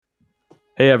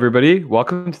Hey everybody,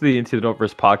 welcome to the Into the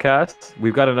Adultverse podcast.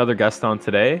 We've got another guest on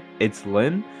today. It's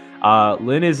Lynn.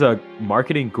 Lynn is a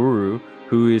marketing guru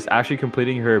who is actually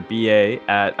completing her BA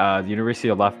at the University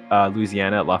of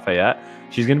Louisiana at Lafayette.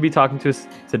 She's going to be talking to us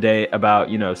today about,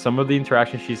 some of the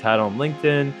interactions she's had on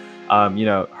LinkedIn,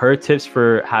 her tips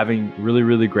for having really,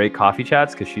 really great coffee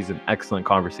chats because she's an excellent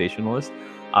conversationalist,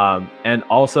 and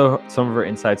also some of her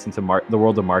insights into the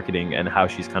world of marketing and how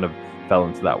she's kind of fell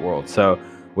into that world. So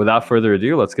without further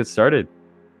ado, let's get started.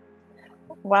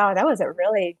 Wow, that was a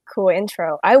really cool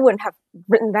intro. I wouldn't have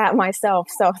written that myself,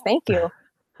 so thank you.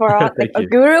 For a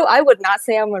guru, I would not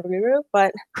say I'm a guru,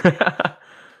 but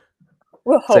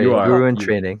we'll hope. So you are guru in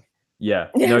training. Yeah,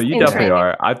 no, you definitely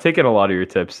are. I've taken a lot of your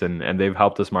tips and they've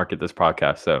helped us market this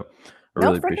podcast, so I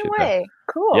really appreciate that.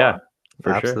 Cool. Yeah,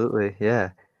 for absolutely, sure. Yeah.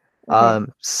 Mm-hmm.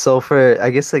 So for I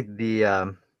guess like the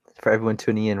for everyone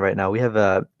tuning in right now, we have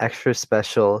a extra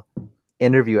special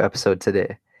interview episode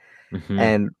today. Mm-hmm.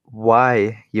 And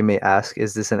why, you may ask,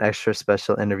 is this an extra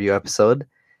special interview episode?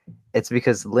 It's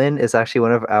because Lynn is actually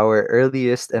one of our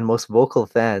earliest and most vocal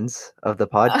fans of the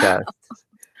podcast.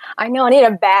 I know, I need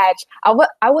a badge.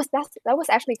 That was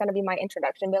actually going to be my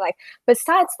introduction. Be like,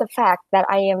 besides the fact that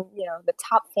I am, the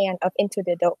top fan of Into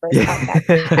the Adultverse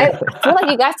podcast, I feel like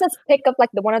you guys just pick up like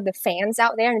one of the fans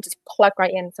out there and just plug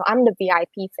right in. So I'm the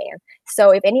VIP fan.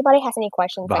 So if anybody has any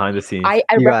questions, behind the scenes,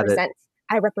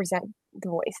 I represent the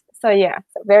voice. So yeah,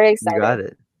 so very excited. You got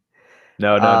it.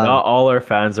 No, not all our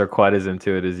fans are quite as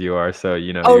into it as you are. So,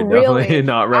 you're definitely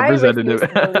not representative.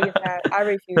 I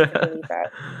refuse to believe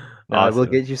that. Awesome. We'll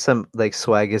get you some like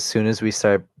swag as soon as we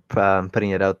start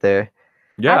putting it out there.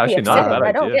 Yeah, actually not a bad idea.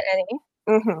 I don't get any.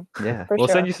 Mm-hmm. Yeah, we'll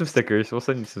send you some stickers.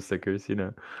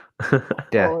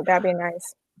 Yeah. Oh, that'd be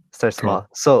nice. Start small.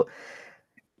 So,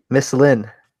 Miss Lynn,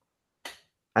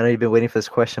 I know you've been waiting for this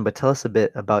question, but tell us a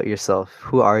bit about yourself.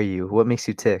 Who are you? What makes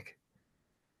you tick?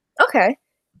 Okay.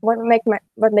 What make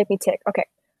me tick? Okay.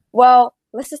 Well,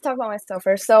 let's just talk about myself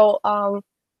first. So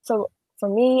for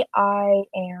me, I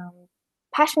am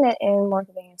passionate in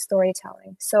marketing and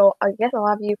storytelling. So I guess a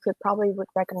lot of you would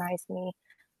recognize me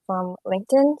from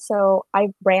LinkedIn. So I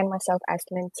brand myself as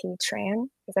Linh Tran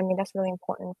because that's really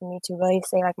important for me to really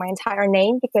say like my entire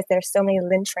name because there's so many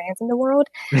Linh Trans in the world,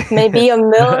 maybe a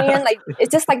million. Like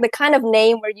it's just like the kind of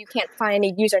name where you can't find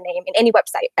any username in any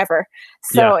website ever.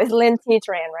 So It's Linh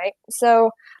Tran, right?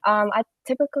 So I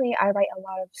write a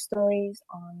lot of stories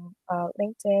on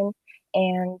LinkedIn.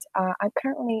 And I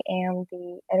currently am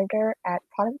the editor at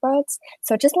Product Buds.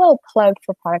 So just a little plug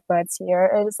for Product Buds here.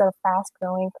 It is a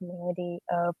fast-growing community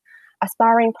of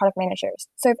aspiring product managers.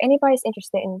 So if anybody's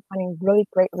interested in finding really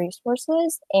great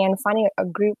resources and finding a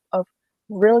group of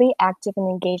really active and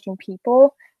engaging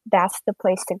people, that's the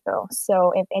place to go.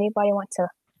 So if anybody wants to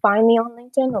find me on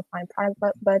LinkedIn or find Product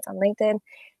Buds on LinkedIn,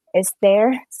 it's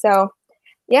there. So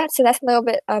yeah, so that's a little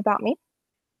bit about me.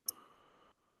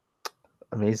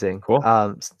 Amazing. Cool.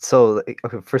 So,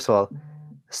 okay, first of all,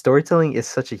 storytelling is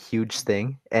such a huge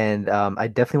thing. And I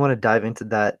definitely want to dive into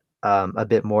that a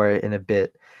bit more in a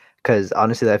bit. Because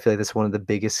honestly, I feel like that's one of the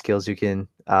biggest skills you can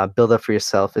build up for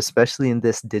yourself, especially in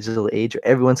this digital age where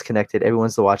everyone's connected,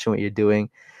 everyone's watching what you're doing.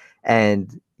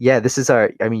 And yeah,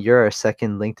 you're our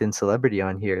second LinkedIn celebrity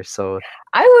on here. So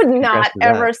I would not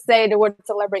ever say the word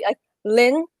celebrity. Like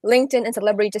LinkedIn and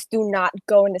celebrity just do not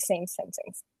go in the same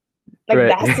sentence. Like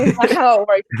that's not how it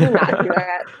works. Do not do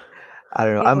that. I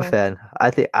don't know. I'm a fan. I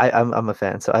think I'm a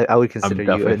fan. So I would consider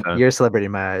you're a celebrity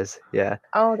in my eyes. Yeah.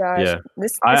 Oh gosh. Yeah.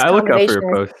 I look out for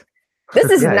your posts. This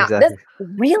is not exactly. This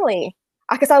really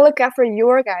because I look out for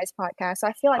your guys' podcast. So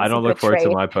I feel like I don't look forward to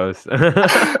my posts.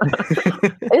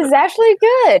 It's actually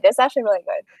good. It's actually really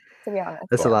good, to be honest.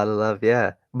 That's a lot of love,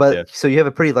 yeah. But so you have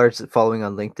a pretty large following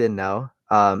on LinkedIn now.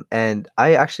 And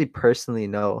I actually personally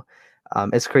know.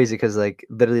 It's crazy because like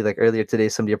literally like earlier today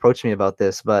somebody approached me about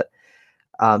this, but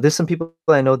there's some people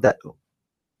I know that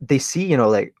they see,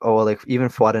 like, oh, like even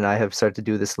Fuad and I have started to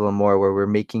do this a little more where we're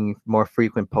making more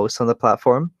frequent posts on the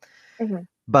platform. Mm-hmm.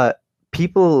 But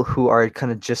people who are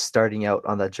kind of just starting out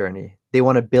on that journey, they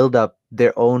want to build up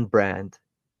their own brand.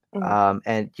 Mm-hmm.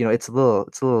 And it's a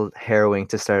little harrowing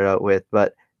to start out with,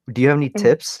 but do you have any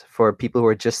tips for people who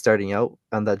are just starting out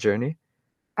on that journey?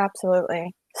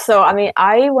 Absolutely. So, when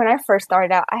I first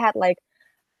started out,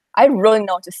 I really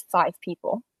know just 5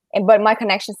 people. But my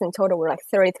connections in total were like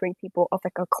 33 people of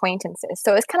like acquaintances.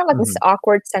 So it's kind of like this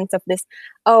awkward sense of this,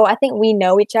 oh, I think we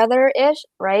know each other-ish,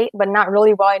 right? But not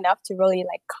really well enough to really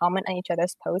like comment on each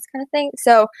other's posts kind of thing.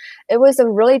 So it was a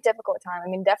really difficult time.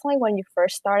 Definitely when you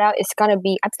first start out, it's going to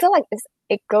be, I feel like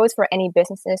it goes for any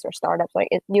businesses or startups. Like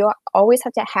you always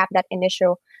have to have that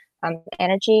initial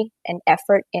energy and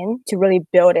effort in to really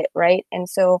build it, right? And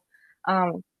so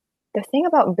the thing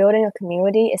about building a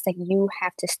community is like you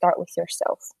have to start with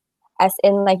yourself. As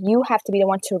in, like, you have to be the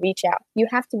one to reach out. You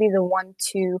have to be the one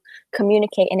to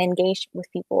communicate and engage with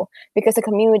people, because the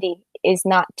community is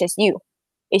not just you.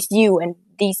 It's you and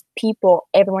these people,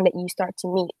 everyone that you start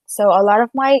to meet. So a lot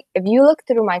of if you look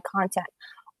through my content,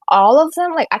 all of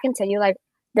them, like, I can tell you, like,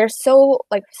 there's so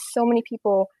many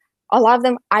people. A lot of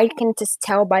them I can just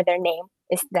tell by their name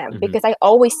is them, because I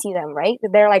always see them, right?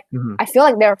 They're like, I feel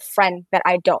like they're a friend that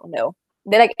I don't know.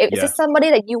 They're like, it's just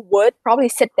somebody that you would probably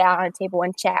sit down on a table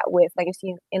and chat with, like you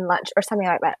see in lunch or something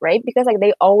like that, right? Because like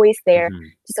they always there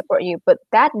to support you. But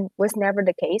that was never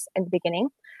the case in the beginning.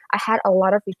 I had a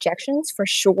lot of rejections for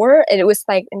sure. And it was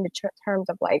like in the terms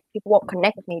of like people won't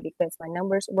connect with me because my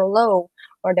numbers were low,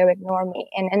 or they'll ignore me.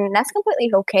 And that's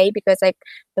completely okay, because like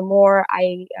the more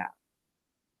I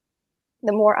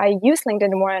use LinkedIn,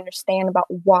 the more I understand about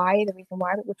the reason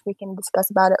why, which we can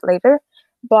discuss about it later.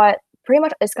 But pretty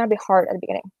much it's going to be hard at the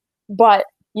beginning. But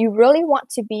you really want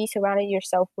to be surrounding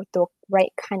yourself with the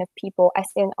right kind of people, as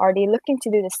in, are they looking to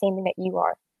do the same thing that you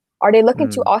are? Are they looking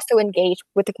to also engage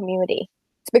with the community?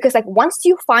 It's because like once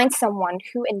you find someone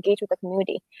who engage with the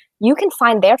community, you can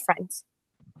find their friends,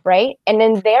 right? And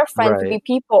then their friends will be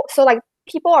people. So like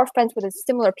people are friends with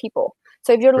similar people.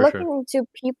 So if you're looking to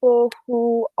people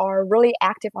who are really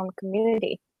active on the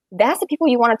community, that's the people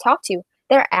you want to talk to.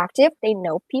 They're active, they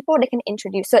know people, they can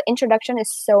introduce. So introduction is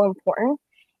so important.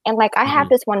 And like I have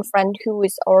this one friend who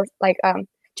is Janai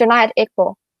at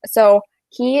Iqbal. So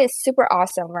he is super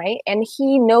awesome, right? And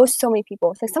he knows so many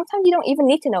people. So sometimes you don't even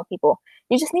need to know people.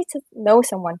 You just need to know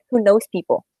someone who knows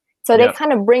people. So they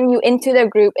kind of bring you into their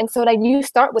group. And so like you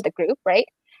start with a group, right?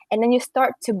 And then you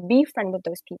start to be friend with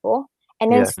those people.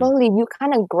 And then slowly you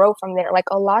kind of grow from there. Like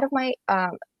a lot of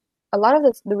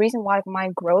the reason why my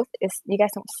growth is, you guys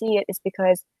don't see it, is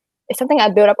because it's something I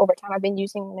built up over time. I've been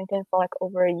using LinkedIn for like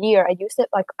over a year. I used it,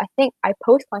 like, I think I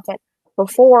post content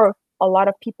before a lot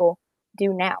of people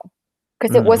do now.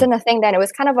 Because it wasn't a thing then. It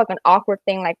was kind of like an awkward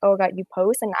thing, like, oh God, you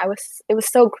post, and it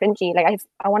was so cringy. Like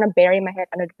I want to bury my head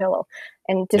under the pillow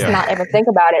and just not ever think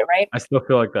about it, right? I still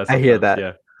feel like that. I hear that.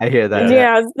 Yeah. I hear that.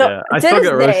 Yeah. So I still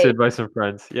get roasted by some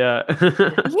friends. Yeah.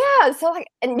 Yeah. So like,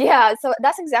 so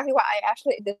that's exactly why I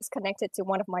actually disconnected to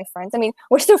one of my friends. I mean,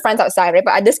 we're still friends outside, right?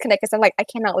 But I disconnected because I'm like, I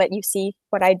cannot let you see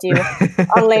what I do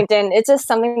on LinkedIn. It's just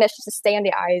something that should stay in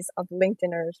the eyes of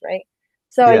LinkedIners, right?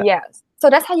 So yes. So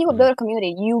that's how you will build a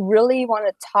community. You really want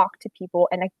to talk to people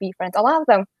and like be friends. A lot of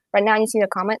them right now, you see the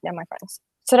comment, they're my friends.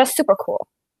 So that's super cool.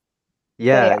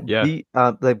 Yeah.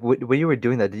 Like when you were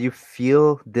doing that, did you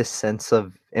feel this sense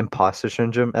of imposter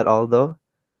syndrome at all, though?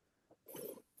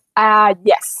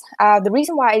 Yes. The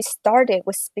reason why I started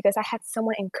was because I had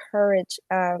someone encourage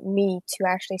me to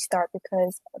actually start,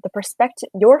 because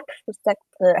your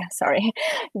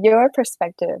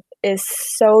perspective is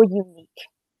so unique.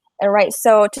 And right,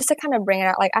 so just to kind of bring it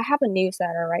out, like I have a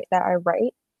newsletter, right, that I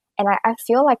write, and I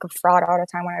feel like a fraud all the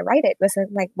time when I write it. Listen,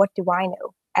 like, what do I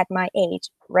know at my age,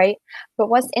 right? But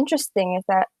what's interesting is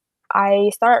that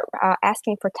I start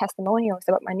asking for testimonials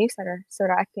about my newsletter so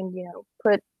that I can,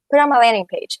 put on my landing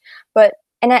page. But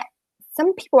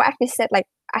some people actually said like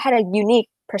I had a unique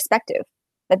perspective,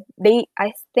 that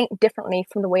I think differently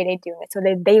from the way they do it, so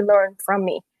they learn from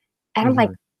me, and I'm like,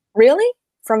 really,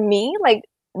 from me? Like,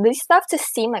 this stuff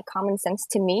just seemed like common sense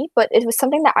to me, but it was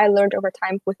something that I learned over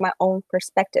time with my own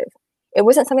perspective. It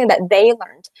wasn't something that they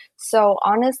learned. So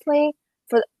honestly,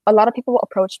 for a lot of people will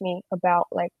approach me about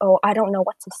like, oh, I don't know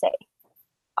what to say.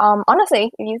 Honestly,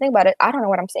 if you think about it, I don't know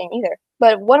what I'm saying either.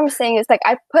 But what I'm saying is like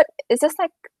it's just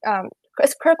like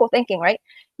it's critical thinking, right?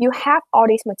 You have all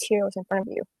these materials in front of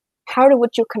you.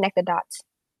 Would you connect the dots?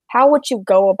 How would you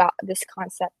go about this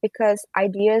concept? Because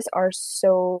ideas are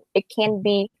it can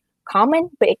be common,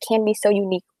 but it can be so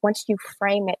unique once you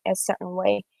frame it a certain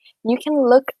way. You can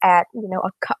look at,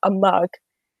 a mug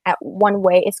at one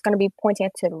way, it's going to be pointing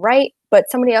to the right, but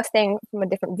somebody else staying from a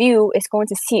different view is going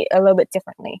to see it a little bit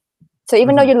differently. So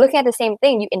even though you're looking at the same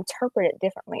thing, you interpret it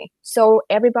differently. So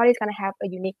everybody's going to have a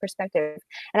unique perspective.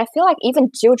 And I feel like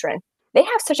even children, they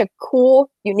have such a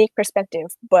cool, unique perspective,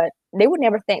 but they would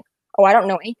never think, oh, I don't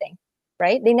know anything,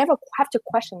 right? They never have to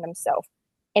question themselves.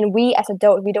 And we as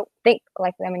adults, we don't think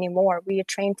like them anymore. We are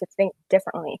trained to think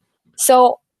differently.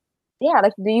 So yeah,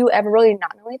 like, do you ever really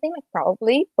not know anything? Like,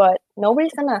 probably, but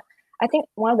nobody's gonna. I think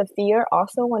one of the fear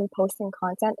also when posting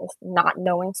content is not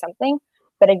knowing something.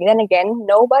 But then again,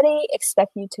 nobody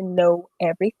expects you to know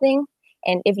everything.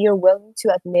 And if you're willing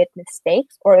to admit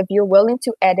mistakes, or if you're willing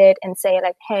to edit and say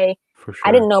like, hey, For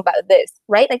I didn't sure. know about this,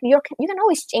 right? Like you can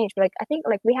always change, but like I think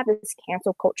like we have this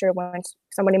cancel culture when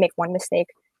somebody make one mistake,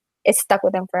 it's stuck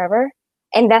with them forever,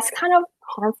 and that's kind of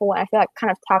harmful. And I feel like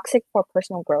kind of toxic for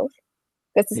personal growth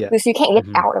Yeah. because you can't get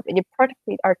Hmm. out of it. You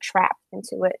practically are trapped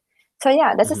into it. So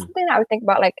yeah, this is Hmm. something that I would think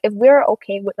about. Like if we're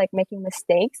okay with like making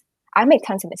mistakes, I make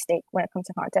tons of mistakes when it comes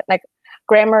to content, like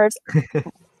grammars.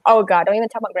 Oh God, don't even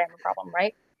talk about grammar problem,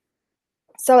 right?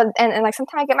 So and like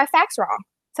sometimes I get my facts wrong.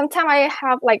 Sometimes I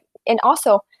have like, and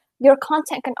also your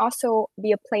content can also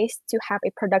be a place to have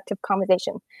a productive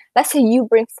conversation. Let's say you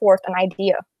bring forth an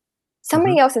idea.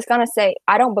 Somebody else is gonna say,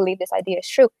 I don't believe this idea is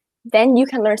true. Then you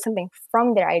can learn something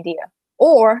from their idea.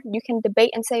 Or you can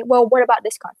debate and say, well, what about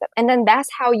this concept? And then that's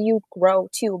how you grow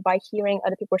too, by hearing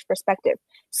other people's perspective.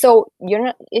 So you're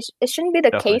not, it shouldn't be the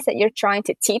Definitely. case that you're trying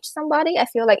to teach somebody. I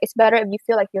feel like it's better if you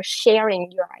feel like you're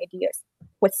sharing your ideas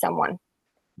with someone,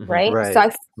 Hmm. right? Right. So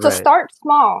Right. start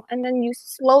small, and then you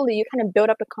slowly you kind of build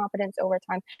up the confidence over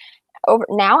time. Over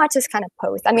now, I just kind of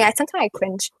post. I mean, I sometimes I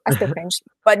cringe. I still cringe,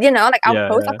 but like I'll Yeah,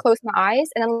 post, I'll yeah. close my eyes,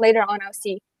 and then later on I'll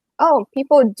see, oh,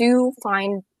 people do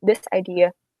find this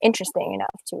idea interesting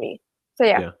enough to read. So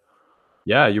yeah. Yeah.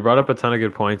 Yeah, you brought up a ton of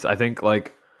good points. I think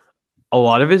like a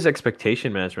lot of it is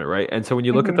expectation management, right? And so when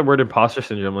you look at Mm-hmm. the word imposter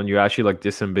syndrome, when you actually like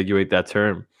disambiguate that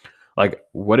term, like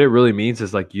what it really means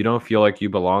is like you don't feel like you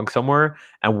belong somewhere.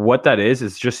 And what that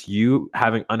is just you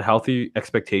having unhealthy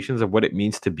expectations of what it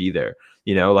means to be there.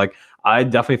 Like I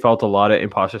definitely felt a lot of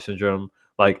imposter syndrome,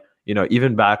 like,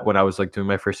 even back when I was like doing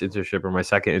my first internship or my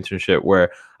second internship,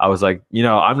 where I was like,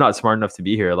 I'm not smart enough to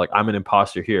be here. Like I'm an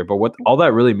imposter here. But what all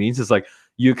that really means is like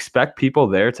you expect people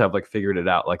there to have like figured it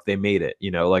out, like they made it,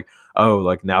 like, oh,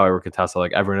 like now I work at Tesla,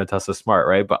 like everyone at Tesla's smart,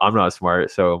 right? But I'm not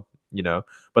smart. So,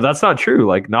 but that's not true.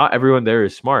 Like not everyone there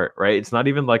is smart, right? It's not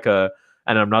even like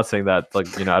and I'm not saying that like,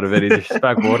 out of any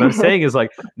disrespect, but what I'm saying is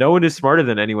like no one is smarter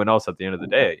than anyone else at the end of the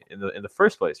day in the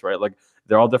first place, right? Like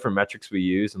they're all different metrics we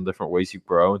use and different ways you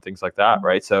grow and things like that,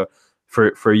 right? So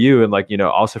for you and like,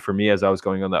 also for me as I was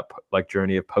going on that like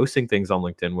journey of posting things on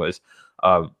LinkedIn was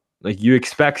like you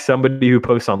expect somebody who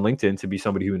posts on LinkedIn to be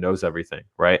somebody who knows everything,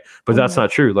 right? But that's Mm-hmm. not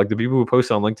true. Like the people who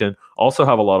post on LinkedIn also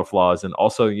have a lot of flaws and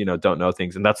also, don't know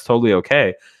things, and that's totally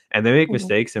okay. And they make Mm-hmm.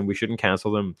 mistakes and we shouldn't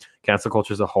cancel them. Cancel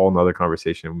culture is a whole nother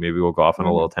conversation. Maybe we'll go off on a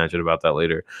Mm-hmm. little tangent about that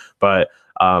later. But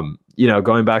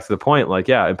going back to the point, like,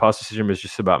 yeah, imposter syndrome is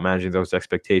just about managing those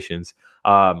expectations.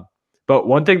 But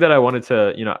one thing that I wanted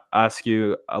to, ask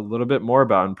you a little bit more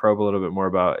about and probe a little bit more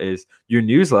about is your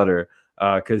newsletter.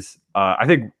 Because I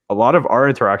think a lot of our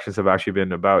interactions have actually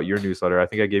been about your newsletter. I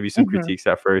think I gave you some Mm-hmm. critiques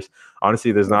at first.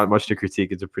 Honestly, there's Yes. not much to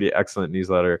critique. It's a pretty excellent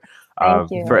newsletter.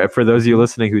 Thank you. For those of you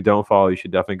listening who don't follow, you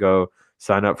should definitely go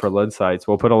sign up for Linsights.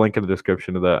 We'll put a link in the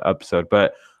description of the episode.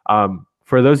 But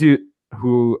for those of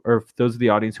you or those of the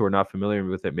audience who are not familiar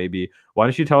with it, maybe why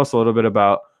don't you tell us a little bit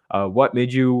about what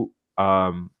made you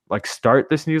like start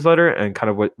this newsletter and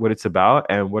kind of what it's about,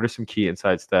 and what are some key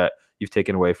insights that you've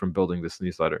taken away from building this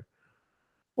newsletter?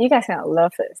 You guys gonna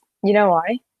love this. You know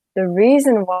why? The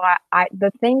reason why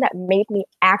the thing that made me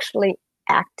actually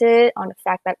acted on the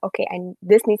fact that okay,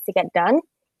 this needs to get done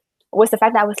was the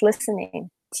fact that I was listening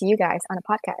to you guys on a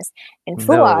podcast. And No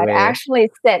Fuad way.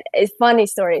 actually said a funny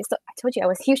story. So I told you I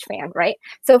was a huge fan, right?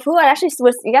 So Fuad actually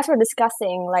you guys were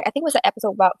discussing, like, I think it was an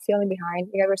episode about feeling behind.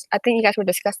 I think you guys were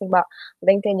discussing about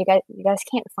LinkedIn. You guys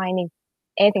can't find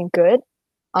anything good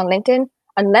on LinkedIn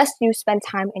unless you spend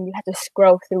time and you have to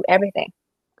scroll through everything,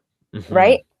 Mm-hmm.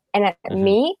 right? And Mm-hmm.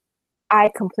 me, I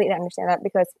completely understand that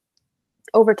because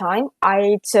over time,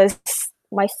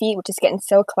 my feed was just getting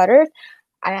so cluttered.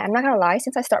 I'm not gonna lie,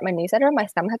 since I started my newsletter, my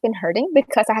stomach has been hurting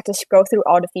because I had to scroll through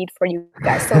all the feed for you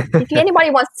guys. So if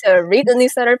anybody wants to read the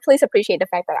newsletter, please appreciate the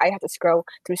fact that I had to scroll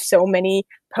through so many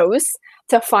posts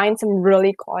to find some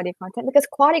really quality content, because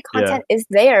quality Yeah. content is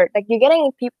there. Like you're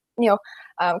getting people,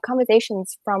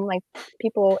 conversations from like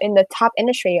people in the top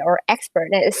industry or expert,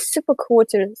 and it's super cool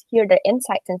to hear their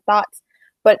insights and thoughts.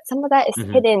 But some of that is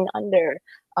Mm-hmm. hidden under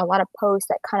a lot of posts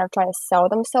that kind of try to sell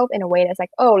themselves in a way that's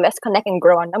like, oh, let's connect and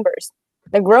grow our numbers.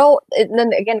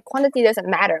 Then again, quantity doesn't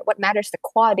matter. What matters is the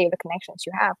quality of the connections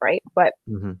you have, right? But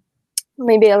Mm-hmm.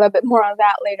 maybe a little bit more on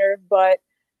that later. But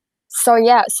so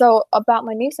yeah, so about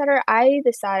my newsletter, I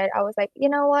decided, I was like, you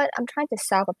know what? I'm trying to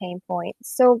solve a pain point,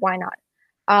 so why not?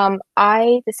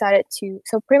 I decided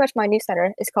so pretty much my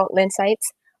newsletter is called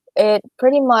Linsights. It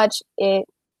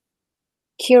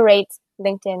curates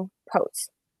LinkedIn posts.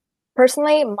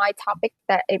 Personally, my topic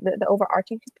the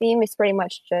overarching theme is pretty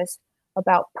much just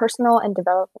about personal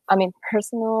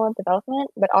development,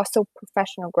 but also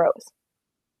professional growth.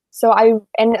 So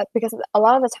because a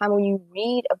lot of the time when you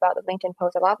read about the LinkedIn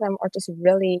posts, a lot of them are just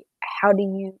really, how do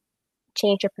you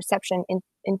change your perception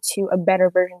into a better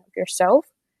version of yourself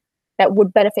that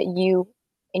would benefit you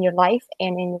in your life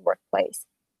and in your workplace.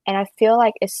 And I feel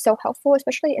like it's so helpful,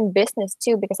 especially in business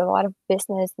too, because a lot of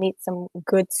business needs some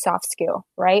good soft skill,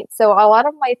 right? So a lot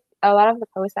of the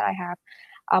posts that I have,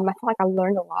 I feel like I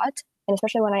learned a lot, and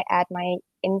especially when I add my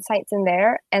insights in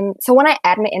there. And so when I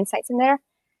add my insights in there,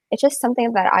 it's just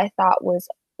something that I thought was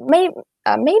maybe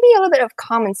a little bit of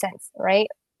common sense, right?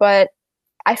 But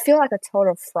I feel like a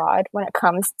total fraud when it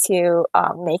comes to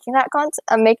making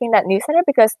that newsletter,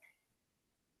 because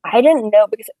I didn't know,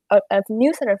 because a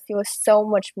newsletter feels so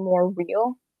much more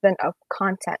real than a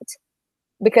content,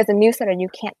 because a newsletter you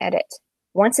can't edit.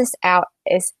 Once it's out,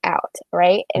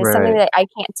 right? And it's something that I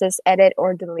can't just edit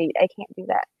or delete. I can't do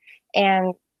that.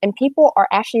 And people are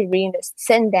actually reading this,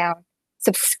 sitting down,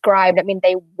 subscribed. I mean,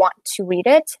 they want to read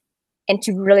it and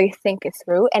to really think it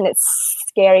through. And it's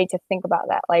scary to think about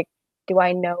that. Like, do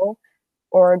I know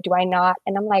or do I not?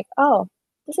 And I'm like, oh,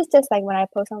 this is just like when I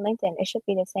post on LinkedIn. It should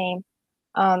be the same.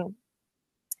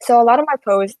 So a lot of my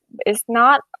posts is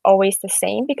not always the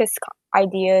same, because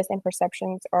ideas and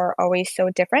perceptions are always so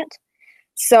different.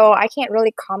 So I can't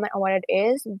really comment on what it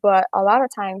is, but a lot of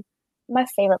time, my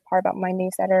favorite part about my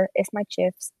newsletter is my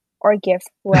GIFs or GIF,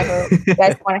 whoever you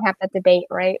guys want to have that debate,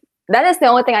 right? That is the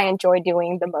only thing I enjoy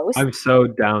doing the most. I'm so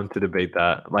down to debate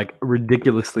that. Like,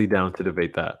 ridiculously down to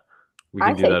debate that. We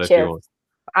can do that if you want.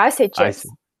 I say GIFs.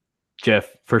 Jeff,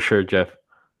 for sure, Jeff.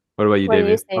 What about you, What do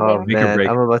Damien? you say, Damien? Make or break.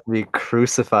 I'm about to be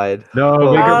crucified.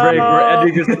 No, make or break. We're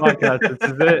ending this podcast.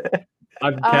 This is it.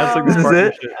 I'm canceling this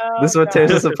partnership. This is what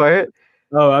tears us apart.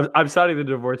 Oh, I'm signing the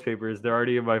divorce papers. They're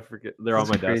already in my They're on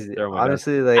my desk. They're on my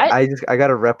Honestly, desk. like I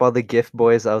gotta rep all the GIF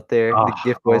boys out there, the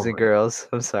GIF boys and girls.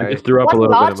 I'm sorry. I just threw up a little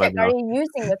bit in my mouth. What logic are you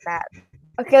using with that?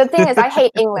 Okay, the thing is, I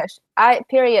hate English. I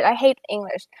hate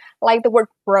English. Like the word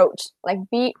brooch, like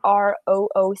BROOCH.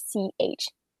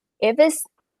 If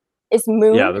it's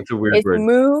moo, yeah, that's a weird it's word.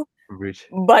 Moo,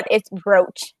 but it's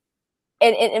brooch.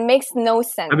 It makes no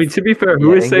sense. I mean, to be fair,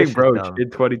 who is saying brooch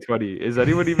in 2020? Is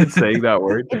anyone even saying that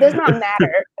word? It does not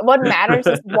matter. What matters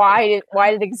is why did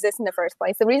it exist in the first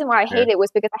place. The reason why I hate it was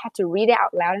because I had to read it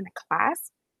out loud in a class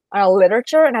on a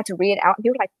literature, and I had to read it out. And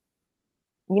people were like,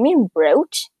 "You mean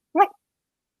brooch?" I'm like,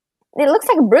 "It looks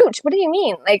like a brooch. What do you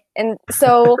mean?" Like, and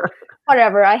so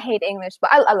whatever. I hate English, but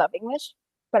I love English,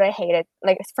 but I hate it.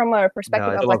 Like, from a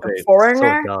perspective of like a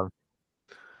foreigner. So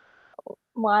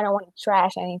well, I don't want to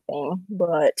trash anything,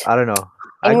 but I don't know.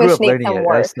 English I grew up needs learning some it.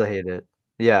 work. I still hate it.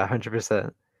 Yeah,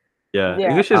 100%. Yeah,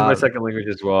 English is my second language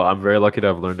as well. I'm very lucky to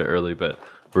have learned it early, but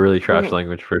really trash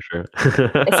language for sure.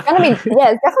 It's gonna be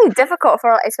it's definitely difficult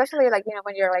for, especially like, you know,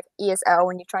 when you're like ESL,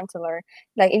 when you're trying to learn.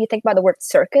 Like, if you think about the word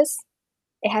circus,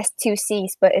 it has 2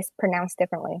 C's, but it's pronounced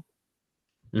differently.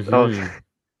 Mm-hmm.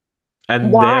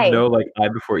 And why? They have no like I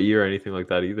before E or anything like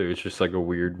that either. It's just like a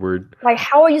weird word. Like,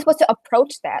 how are you supposed to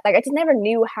approach that? Like, I just never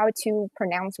knew how to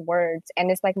pronounce words, and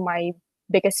it's like my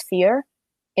biggest fear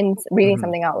in reading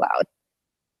something out loud.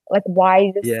 Like,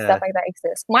 why does stuff like that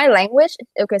exist? My language,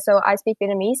 okay, so I speak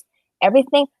Vietnamese.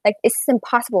 Everything, like, it's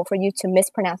impossible for you to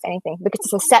mispronounce anything because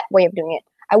it's a set way of doing it.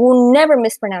 I will never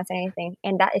mispronounce anything,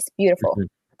 and that is beautiful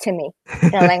to me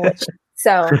in a language.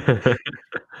 So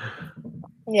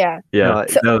yeah.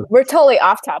 So we're totally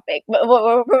off topic. But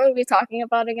what were we talking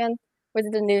about again? Was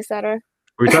it the newsletter?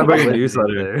 We're talking about your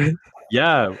newsletter.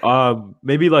 Yeah.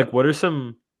 Maybe like, what are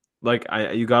some, like,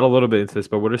 you got a little bit into this,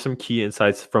 but what are some key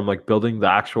insights from like building the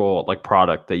actual like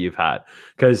product that you've had?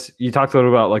 Because you talked a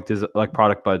little about like this, like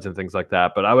product buds and things like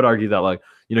that. But I would argue that, like,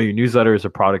 you know, your newsletter is a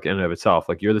product in and of itself.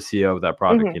 Like, you're the CEO of that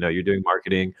product. You know, you're doing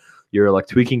marketing. You're like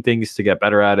tweaking things to get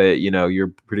better at it. You know,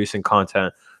 you're producing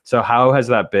content. So how has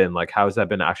that been? Like, how has that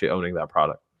been actually owning that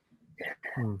product?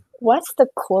 What's the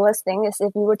coolest thing is,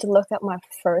 if you were to look at my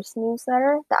first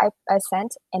newsletter that I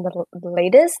sent and the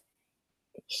latest,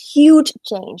 huge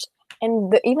change.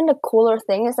 And even the cooler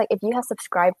thing is, like, if you have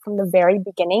subscribed from the very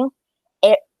beginning,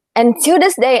 and to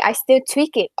this day, I still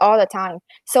tweak it all the time.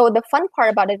 So the fun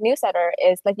part about the newsletter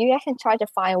is, like, you guys can try to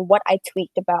find what I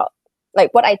tweaked about,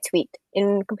 like what I tweaked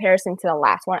in comparison to the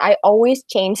last one. I always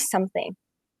change something.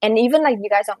 And even like, you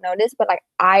guys don't notice, but like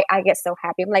I get so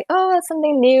happy. I'm like, oh, it's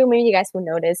something new. Maybe you guys will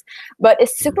notice. But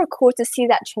it's super cool to see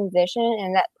that transition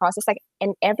and that process. Like,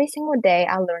 and every single day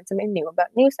I learn something new about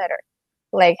newsletter,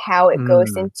 like how it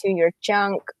goes into your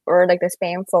junk or like the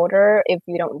spam folder if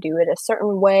you don't do it a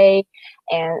certain way.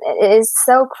 And it is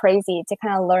so crazy to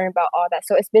kind of learn about all that.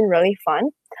 So it's been really fun.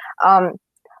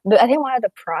 But I think one of the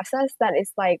process that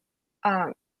is like,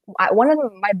 one of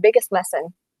my biggest lesson,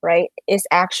 right, is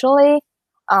actually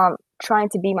trying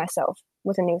to be myself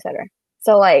with a newsletter.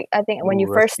 So like, I think when you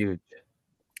first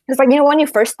Because like, when you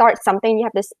first start something, you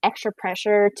have this extra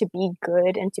pressure to be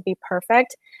good and to be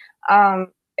perfect.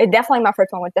 It definitely, my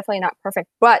first one was definitely not perfect,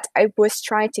 but I was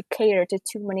trying to cater to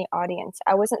too many audience.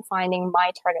 I wasn't finding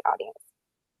my target audience,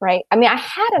 right? I mean, I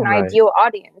had an ideal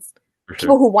audience,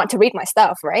 people who want to read my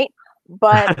stuff, right?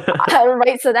 But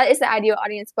right, so that is the ideal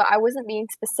audience, but I wasn't being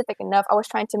specific enough. I was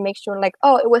trying to make sure like,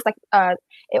 it was like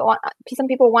some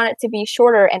people want it to be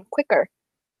shorter and quicker,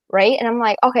 right? And I'm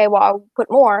like, okay, well, I'll put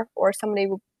more, or somebody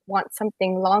will want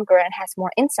something longer and has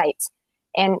more insights.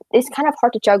 And it's kind of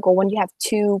hard to juggle when you have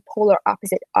two polar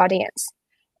opposite audience.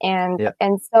 And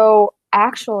so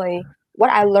actually what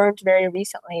I learned very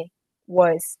recently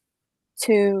was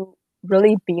to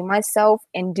really be myself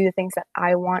and do things that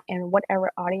I want, and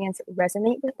whatever audience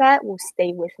resonate with that will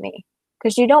stay with me.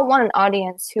 Because you don't want an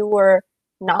audience who are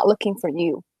not looking for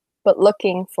you, but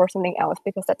looking for something else,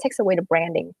 because that takes away the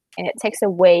branding and it takes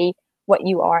away what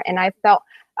you are. And I felt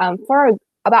for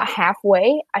about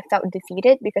halfway, I felt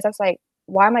defeated, because I was like,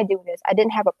 why am I doing this? I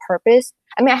didn't have a purpose.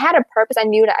 I mean, I had a purpose. I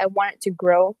knew that I wanted to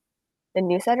grow the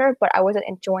newsletter, but I wasn't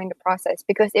enjoying the process,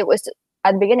 because it was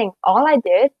at the beginning, all I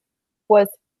did was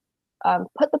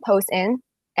put the post in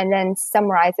and then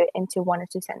summarize it into 1 or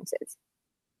 2 sentences.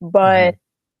 But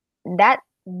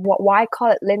why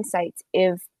call it Linsights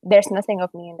if there's nothing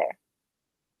of me in there?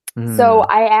 So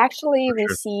I actually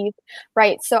received,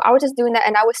 so I was just doing that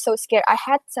and I was so scared. I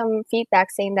had some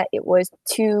feedback saying that it was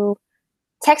too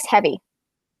text heavy.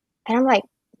 And I'm like,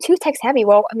 too text heavy?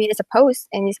 Well, I mean, it's a post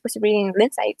and you're supposed to be reading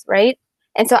Linsights, right?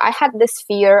 And so I had this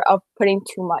fear of putting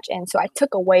too much in. So I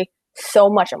took away so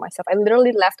much of myself. I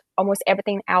literally left almost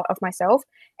everything out of myself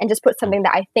and just put something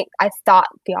that I thought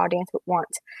the audience would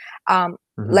want.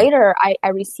 Later, I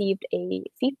received a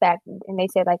feedback and they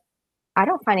said, like, I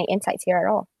don't find any insights here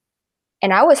at all.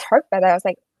 And I was hurt by that. I was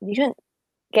like, you didn't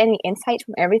get any insights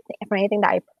from anything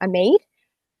that I made?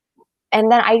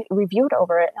 And then I reviewed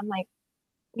over it. I'm like,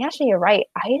 yeah, actually, you're right.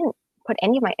 I didn't put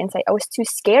any of my insight. I was too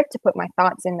scared to put my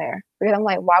thoughts in there, because I'm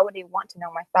like, why would they want to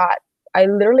know my thought? I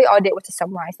literally all I did was to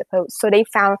summarize the post. So they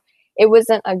found it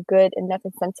wasn't a good enough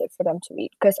incentive for them to read,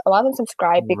 because a lot of them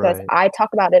subscribe because I talk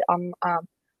about it on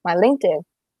my LinkedIn,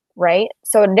 right?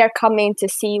 So they're coming to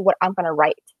see what I'm going to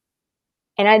write.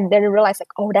 And I then realized, like,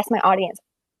 oh, that's my audience.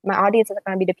 My audience is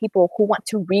going to be the people who want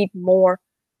to read more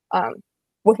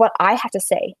with what I have to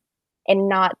say, and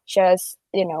not just,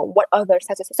 what others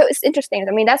have to say. So it's interesting.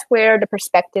 I mean, that's where the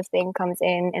perspective thing comes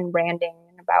in, and branding,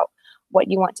 and about what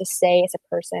you want to say as a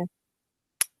person.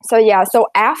 So yeah, so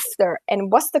after,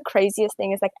 and what's the craziest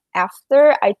thing is, like,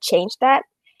 after I changed that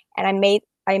and I made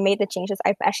the changes,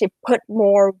 I've actually put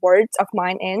more words of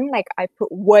mine in. Like, I put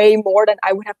way more than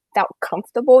I would have felt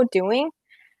comfortable doing.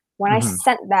 When I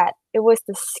sent that, it was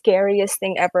the scariest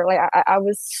thing ever. Like, I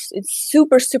was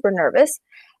super, super nervous.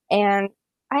 And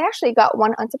I actually got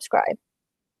one unsubscribe.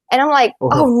 And I'm like,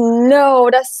 oh no,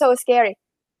 that's so scary.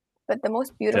 But the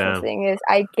most beautiful thing is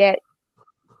I get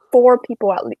 4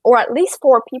 people at least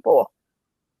 4 people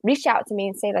reach out to me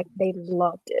and say, like, they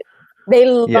loved it. They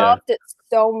loved it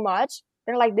so much.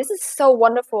 They're like, this is so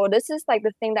wonderful. This is like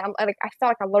the thing that I'm like, I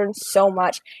felt like I learned so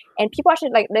much. And people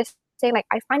actually, like, they're saying, like,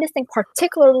 I find this thing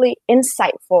particularly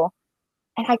insightful.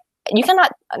 And you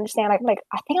cannot understand, like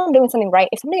I think I'm doing something right.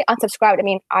 If somebody unsubscribed, I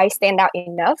mean, I stand out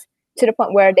enough to the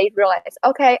point where they realize,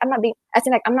 okay, I'm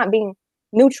not being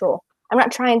neutral. I'm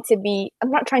not trying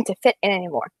to fit in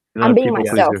anymore. I'm being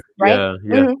myself, right?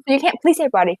 So you can't please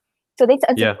everybody. So they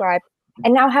unsubscribe,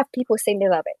 and now I have people saying they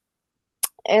love it.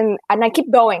 And I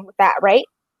keep going with that, right?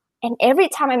 And every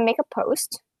time I make a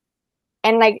post,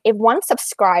 and like, if one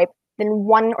subscribe, then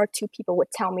 1 or 2 people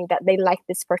would tell me that they like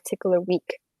this particular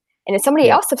week. And if somebody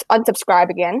else unsubscribe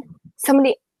again,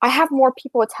 I have more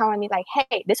people telling me, like,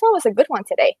 hey, this one was a good one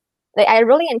today. Like, I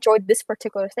really enjoyed this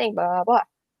particular thing, blah, blah, blah.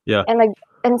 Yeah.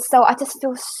 And so I just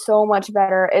feel so much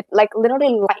better. It, like,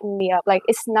 literally lightened me up. Like,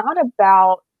 it's not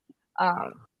about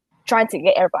trying to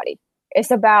get everybody.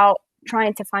 It's about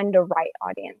trying to find the right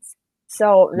audience.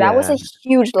 So that was a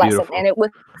huge lesson. Beautiful. And it was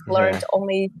learned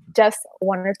only just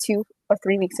 1 or 2 or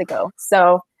 3 weeks ago.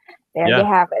 So there you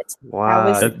have it.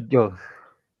 Wow.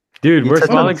 Dude, we're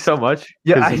smiling so much.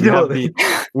 Yeah, I know.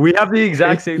 We have the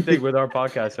exact same thing with our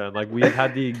podcast, man. Like, we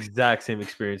had the exact same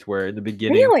experience where in the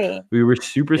beginning we were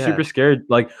super scared.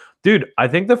 Like, dude, I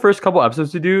think the first couple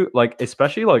episodes to do, like,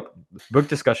 especially like book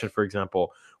discussion, for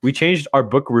example, we changed our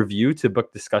book review to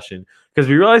book discussion because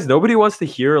we realized nobody wants to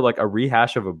hear like a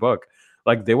rehash of a book.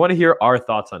 Like, they want to hear our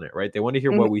thoughts on it, right? They want to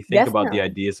hear what we think about the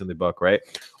ideas in the book, right?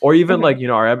 Or even like,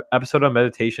 our episode on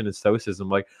meditation and stoicism.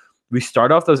 Like, we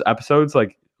start off those episodes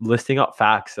like listing out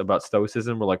facts about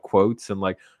stoicism or like quotes and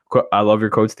like I love your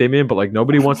quotes, Damien, but like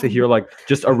nobody wants to hear like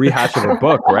just a rehash of a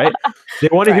book, right? They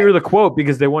want to hear the quote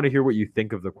because they want to hear what you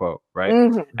think of the quote, right?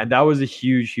 And that was a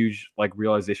huge like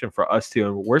realization for us too.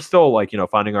 And we're still like,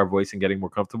 finding our voice and getting more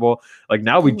comfortable. Like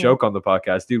now we joke on the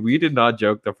podcast, dude. We did not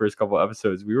joke the first couple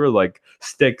episodes. We were like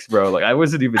sticks, bro. Like I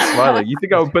wasn't even smiling. You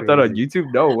think I would put that on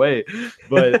YouTube? No way.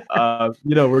 But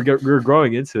we're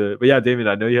growing into it. But yeah, Damien,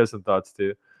 I know you have some thoughts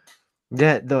too.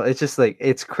 Yeah, no, it's just like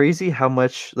it's crazy how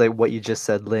much like what you just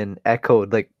said, Lynn,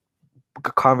 echoed like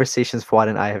conversations Fuad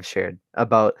and I have shared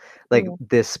about like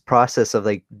this process of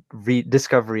like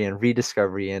rediscovery and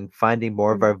rediscovery and finding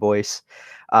more of our voice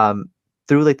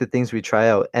through like the things we try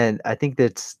out. And I think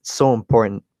that's so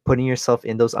important, putting yourself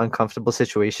in those uncomfortable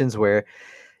situations where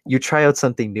you try out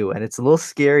something new and it's a little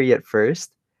scary at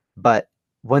first, but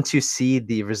once you see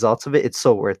the results of it, it's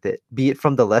so worth it, be it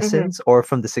from the lessons or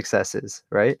from the successes,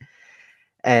 right?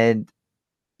 And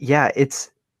yeah,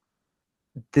 it's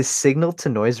this signal to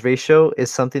noise ratio is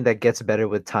something that gets better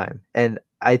with time. And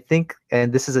I think,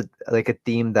 and this is like a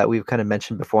theme that we've kind of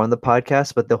mentioned before on the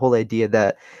podcast, but the whole idea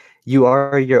that you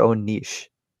are your own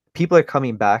niche. People are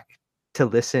coming back to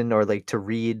listen or like to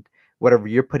read whatever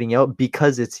you're putting out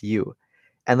because it's you.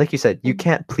 And like you said, you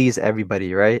can't please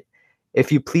everybody, right?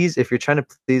 If you're trying to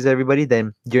please everybody,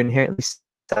 then you're inherently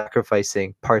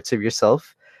sacrificing parts of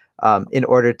yourself in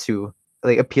order to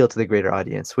like appeal to the greater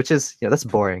audience, which is, that's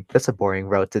boring. That's a boring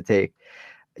route to take.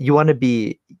 You want to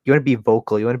be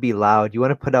vocal, you want to be loud, you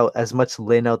want to put out as much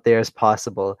Lynn out there as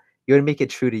possible. You want to make it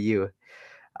true to you.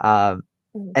 And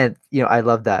I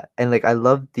love that. And like I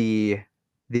love the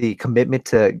commitment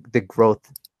to the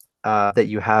growth that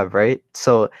you have, right?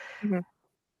 So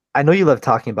I know you love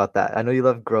talking about that. I know you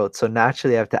love growth. So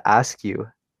naturally I have to ask you,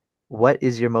 what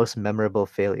is your most memorable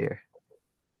failure?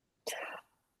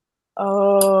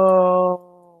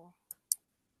 Oh,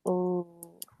 ooh.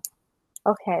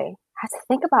 Okay. I have to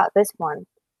think about this one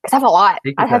because I have a lot.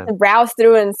 I have to browse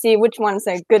through and see which one's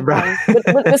a good one.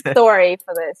 Good story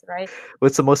for this, right?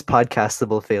 What's the most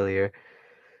podcastable failure?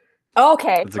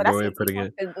 Okay, that's a good way of putting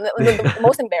it. The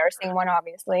most embarrassing one,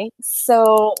 obviously.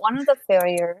 So one of the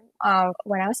failures,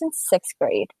 when I was in 6th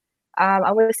grade,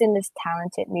 I was in this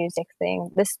talented music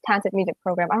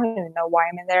program. I don't even know why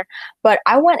I'm in there, but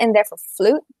I went in there for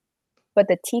flute. But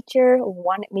the teacher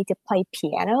wanted me to play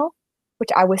piano, which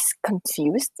I was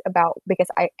confused about because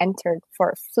I entered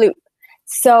for flute.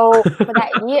 So for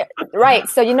that year, right?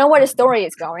 So you know where the story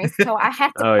is going. So I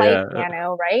had to play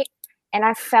piano, right? And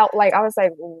I felt like I was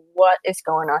like, "What is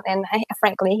going on?" And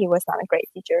frankly, he was not a great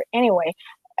teacher. Anyway,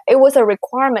 it was a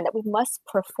requirement that we must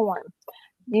perform.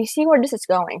 Do you see where this is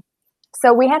going?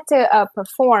 So we had to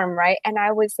perform, right? And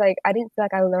I was like, I didn't feel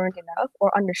like I learned enough or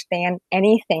understand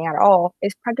anything at all.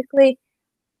 It's practically,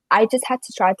 I just had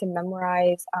to try to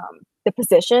memorize the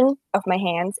position of my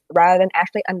hands rather than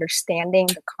actually understanding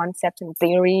the concept and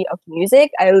theory of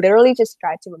music. I literally just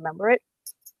tried to remember it.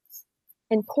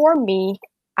 And poor me,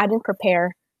 I didn't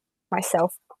prepare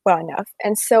myself well enough.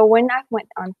 And so when I went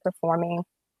on performing,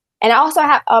 and I also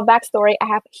have a backstory, I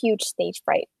have huge stage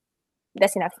fright.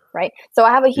 That's enough, right? So I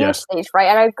have a huge stage fright,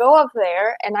 and I go up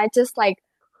there and I just like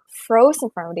froze in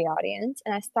front of the audience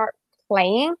and I start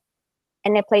playing,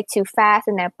 and I played too fast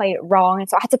and I played it wrong, and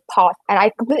so I had to pause and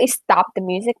I completely stopped the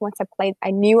music once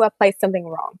I knew I played something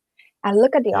wrong. I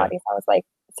look at the audience, I was like,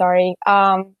 sorry,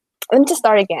 let me just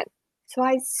start again. So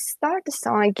I start the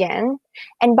song again,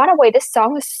 and by the way, this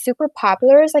song is super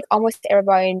popular. It's like almost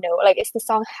everybody know. Like it's the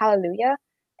song Hallelujah.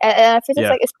 And I feel it's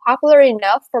like it's popular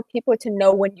enough for people to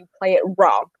know when you play it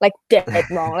wrong, like dead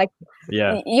wrong. Like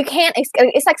you can't.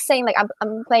 It's like saying like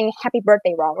I'm playing Happy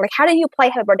Birthday wrong. Like how do you play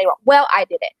Happy Birthday wrong? Well, I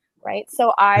did it right.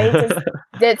 So I just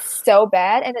did so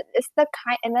bad, and it's the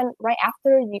kind. And then right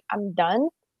after I'm done,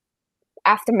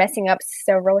 after messing up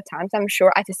several times, I'm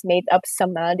sure I just made up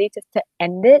some melody just to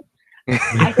end it.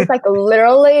 I just like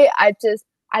literally, I do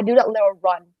that little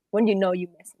run when you know you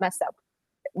mess up.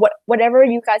 Whatever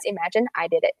you guys imagine, I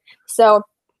did it. So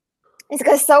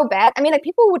it's so bad. I mean, like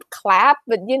people would clap,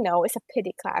 but it's a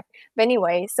pity clap. But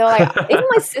anyway, so like even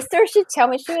my sister, she'd tell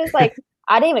me, she was like,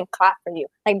 I didn't even clap for you.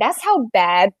 Like that's how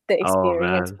bad the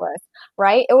experience was,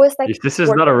 right? It was like your sister's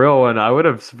not a real one. I would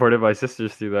have supported my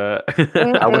sisters through that.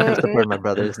 I wouldn't have supported my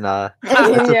brothers. Nah, that's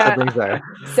what siblings are.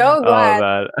 So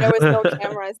glad there was no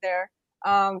cameras there.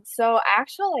 So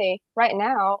actually, right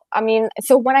now, I mean,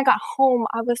 so when I got home,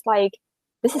 I was like,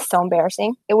 this is so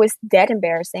embarrassing. It was dead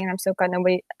embarrassing. And I'm so glad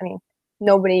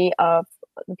nobody of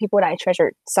the people that I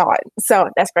treasured saw it. So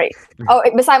that's great. Oh,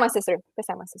 beside my sister,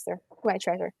 who I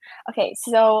treasure. Okay,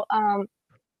 so,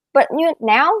 but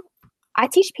now I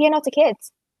teach piano to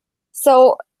kids.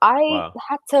 So I Wow.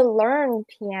 had to learn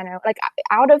piano. Like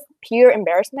out of pure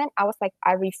embarrassment, I was like,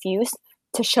 I refused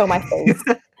to show my face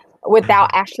without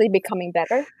actually becoming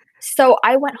better. So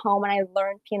I went home and I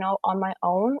learned piano on my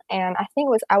own. And I think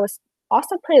I was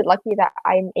also pretty lucky that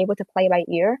I'm able to play by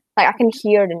ear. Like I can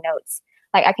hear the notes.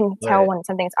 Like I can tell Right. when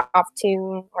something's off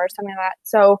tune or something like that.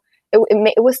 So it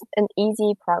was an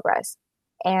easy progress.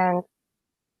 And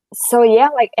so yeah,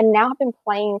 like, and now I've been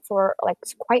playing for like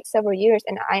quite several years,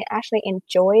 and I actually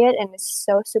enjoy it, and it's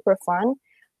so super fun.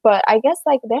 But I guess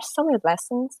like there's so many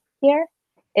lessons here.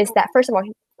 Is that first of all,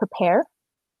 prepare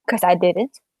because I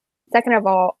didn't. Second of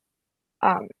all,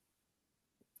 um,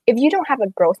 if you don't have a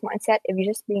growth mindset, if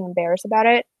you're just being embarrassed about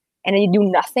it, and then you do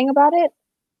nothing about it,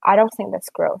 I don't think that's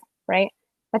growth, right?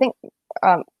 I think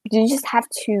you just have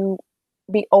to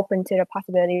be open to the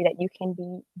possibility that you can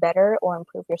be better or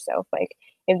improve yourself. Like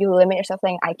if you limit yourself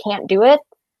saying I can't do it,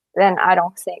 then I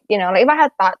don't think, like if I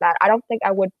had thought that, I don't think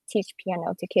I would teach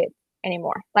piano to kids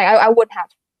anymore. Like I would have,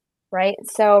 right?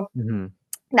 So Mm-hmm.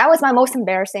 that was my most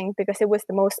embarrassing because it was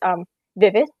the most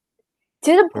vivid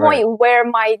to the Right. point where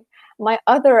my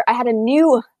other I had a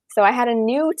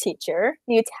new teacher,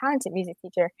 new talented music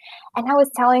teacher, and I was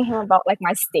telling him about like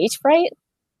my stage fright,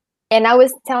 and I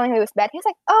was telling him it was bad. He was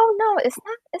like, "Oh no, it's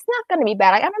not gonna be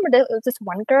bad." Like, I remember there was this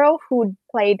one girl who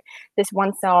played this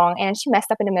one song, and she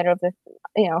messed up in the middle of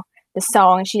the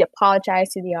song, and she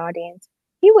apologized to the audience.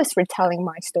 He was retelling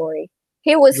my story.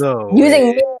 He was No using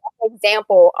me way. as an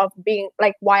example of being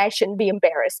like why I shouldn't be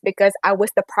embarrassed because I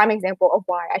was the prime example of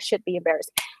why I should be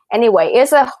embarrassed. Anyway,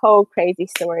 it's a whole crazy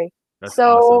story. That's So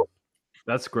awesome.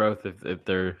 That's growth if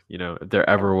there, if there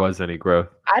ever was any growth.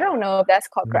 I don't know if that's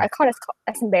called. I call it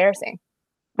that's embarrassing.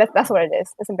 That's what it is.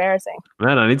 It's embarrassing.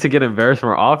 Man, I need to get embarrassed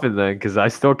more often then because I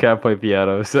still can't play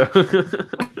piano. So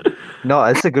No,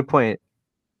 that's a good point.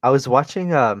 I was watching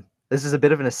this is a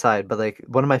bit of an aside, but like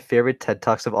one of my favorite TED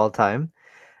Talks of all time.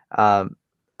 Um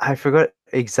I forgot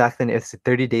exactly it's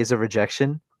 30 Days of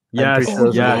Rejection. I'm pretty yes, Oh sure that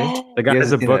was the yeah. name. yeah. The guy You guys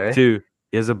has have a seen that, book right? too.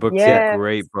 He has a book too. Yeah, Yes.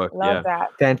 Great book. Love Yeah. that.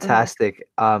 Mhm. fantastic.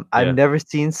 I've Yeah. never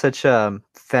seen such a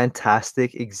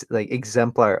fantastic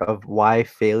exemplar of why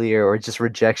failure or just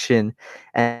rejection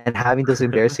and having those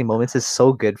embarrassing moments is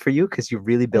so good for you because you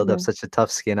really build up Mhm. such a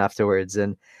tough skin afterwards.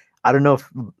 And I don't know if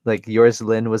like yours,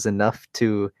 Lynn, was enough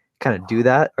to kind of do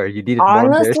that or you needed more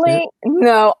embarrassment. Honestly,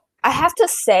 no. I have to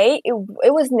say it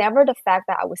was never the fact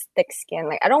that I was thick skinned.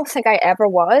 Like I don't think I ever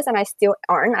was, and I still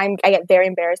aren't. I get very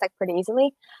embarrassed like pretty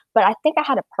easily. But I think I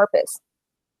had a purpose.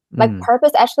 Like Mm,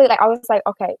 purpose actually, like I was like,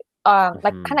 okay,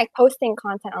 like Mhm. kind of like posting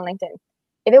content on LinkedIn.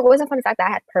 If it wasn't for the fact that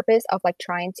I had purpose of like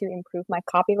trying to improve my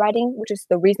copywriting, which is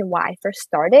the reason why I first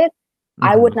started,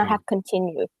 I mm-hmm, would not Mhm. have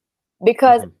continued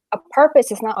because Mhm. a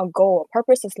purpose is not a goal. A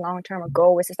purpose is long term. A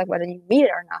goal is just like whether you meet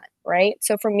it or not, right?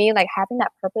 So for me, like having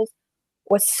that purpose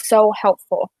was so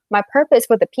helpful. My purpose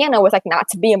with the piano was like not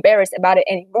to be embarrassed about it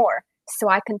anymore. So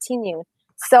I continued.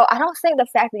 So I don't think the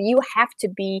fact that you have to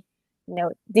be,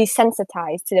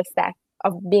 desensitized to the fact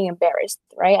of being embarrassed,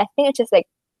 right? I think it's just like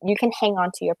you can hang on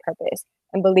to your purpose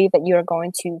and believe that you're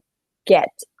going to get,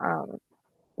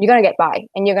 you're going to get by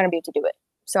and you're going to be able to do it.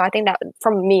 So I think that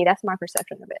from me, that's my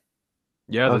perception of it.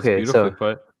 Yeah, that's okay, beautifully so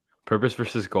put. Purpose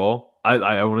versus goal.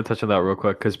 I want to touch on that real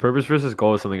quick because purpose versus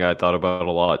goal is something I thought about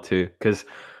a lot too. Because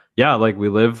yeah, like we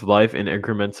live life in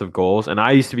increments of goals, and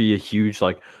I used to be a huge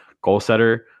like goal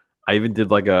setter. I even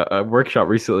did like a workshop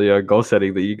recently on goal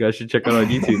setting that you guys should check out on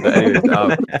YouTube. But anyways,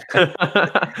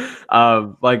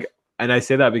 like, and I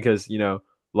say that because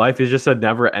life is just a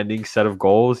never-ending set of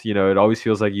goals. It always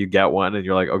feels like you get one, and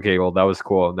you're like, okay, well that was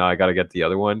cool. Now I got to get the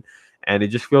other one, and it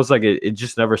just feels like it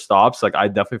just never stops. Like I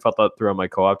definitely felt that throughout my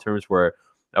co-op terms where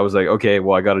I was like, okay,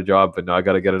 well I got a job, but now I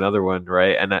got to get another one,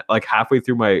 right? And like halfway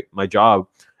through my job,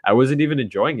 I wasn't even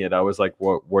enjoying it. I was like,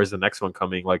 well, where's the next one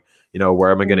coming? Like,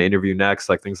 where am I going to Mm. interview next?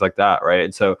 Like things like that, right?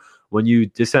 And so when you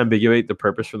disambiguate the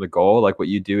purpose from the goal, like what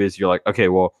you do is you're like, okay,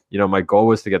 well, my goal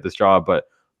was to get this job, but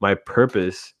my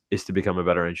purpose is to become a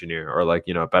better engineer or like,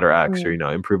 a better X or,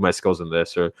 Mm. improve my skills in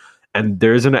this or and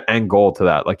there's an end goal to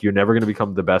that. Like you're never going to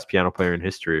become the best piano player in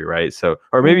history, right? So,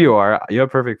 or maybe you Mm. are. You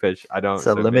have perfect pitch. I it's don't.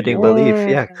 a So maybe limiting you are. belief.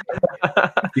 Yeah, Mm.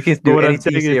 you can But do what I'm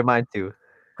anything you saying set is, your mind to.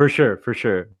 for sure, for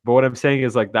sure. But what I'm saying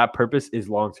is, like that purpose is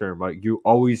long term. Like you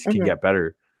always can Mhm. get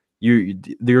better.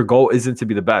 Your goal isn't to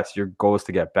be the best. Your goal is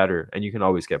to get better, and you can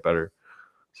always get better.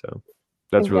 So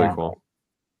that's really Exactly. cool.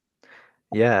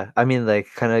 Yeah, I mean, like,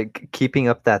 kind of keeping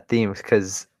up that theme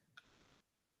because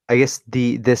I guess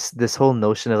this whole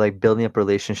notion of like building up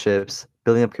relationships,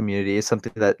 building up community is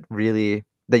something that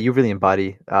you really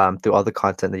embody through all the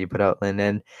content that you put out, Lynn.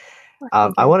 And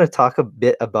Thank I you. want to talk a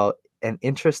bit about an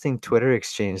interesting Twitter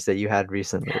exchange that you had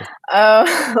recently.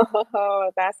 Oh,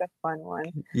 that's a fun one.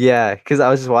 Yeah, because I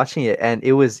was just watching it and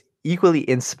it was equally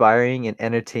inspiring and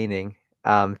entertaining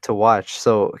to watch.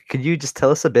 So could you just tell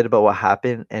us a bit about what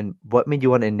happened and what made you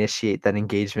want to initiate that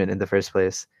engagement in the first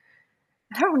place?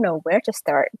 I don't know where to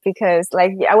start because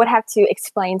like I would have to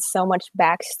explain so much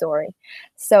backstory.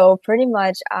 So pretty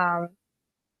much,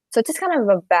 so just kind of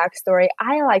a backstory.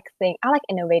 I like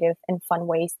innovative and fun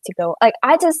ways to go. Like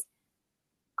I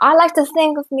like to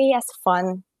think of me as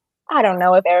fun. I don't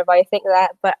know if everybody think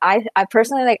that, but I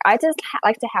personally like I just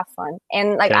like to have fun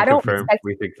and like Can I don't confirm. expect.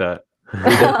 We think that. We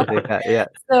definitely think that, yeah.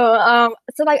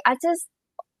 So like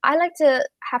I like to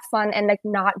have fun and like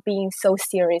not being so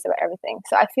serious about everything.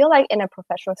 So I feel like in a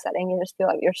professional setting, you just feel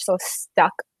like you're so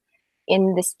stuck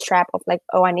in this trap of like,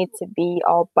 oh, I need to be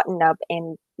all buttoned up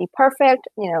and be perfect,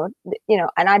 and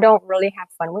I don't really have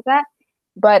fun with that.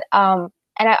 But and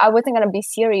I wasn't gonna be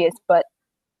serious, but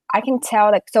I can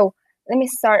tell like so. Let me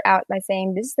start out by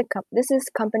saying this is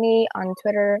company on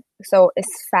Twitter, so it's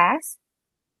Fast.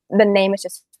 The name is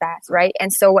just Fast, right?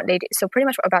 And so what they do, so pretty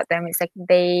much about them is like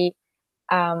they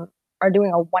are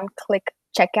doing a one-click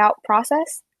checkout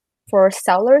process for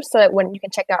sellers so that when you can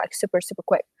check out like super super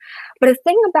quick. But the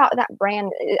thing about that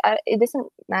brand, it doesn't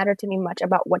matter to me much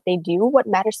about what they do. What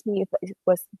matters to me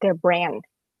was their brand.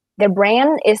 Their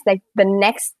brand is like the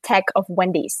next tech of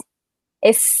Wendy's.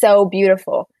 It's so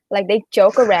beautiful. Like they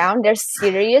joke around, they're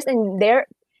serious, and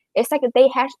it's like they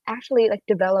have actually like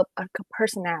developed a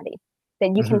personality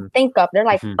that you can think of. They're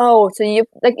like, oh, so you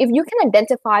like if you can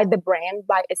identify the brand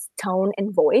by its tone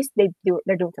and voice, they're doing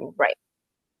something right.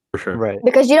 For sure. Right.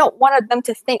 Because you don't want them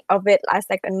to think of it as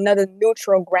like another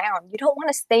neutral ground. You don't want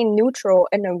to stay neutral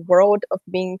in a world of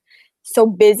being so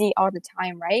busy all the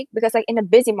time, right? Because like in a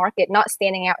busy market, not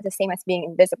standing out is the same as being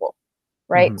invisible,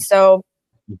 right? So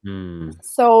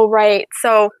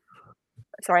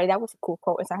sorry, that was a cool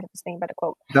quote. So I had to think about the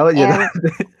quote. That was, yeah,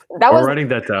 that was writing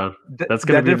that down. That's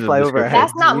gonna be in the fly over our description.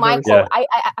 That's not my Yeah. quote.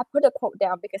 I put a quote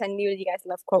down because I knew you guys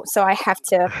love quotes, so I have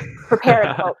to prepare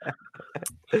a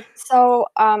quote. So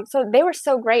they were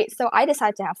so great. So I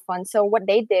decided to have fun. So what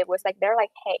they did was like they're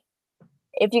like, hey,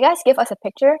 if you guys give us a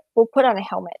picture, we'll put on a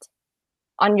helmet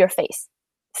on your face.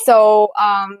 So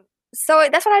so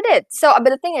that's what I did. So but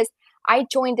the thing is, I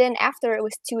joined in after it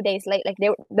was 2 days late. Like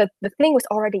the thing was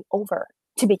already over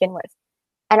to begin with.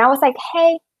 And I was like,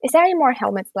 hey, is there any more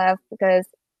helmets left? Because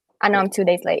I know I'm 2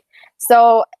 days late.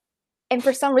 So, and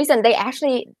for some reason, they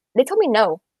told me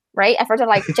no, right? At first, I'm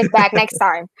like, check back next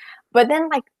time. But then,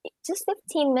 like, just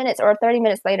 15 minutes or 30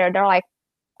 minutes later, they're like,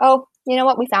 oh, you know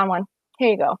what? We found one. Here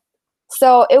you go.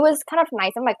 So it was kind of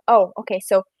nice. I'm like, oh, okay.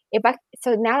 So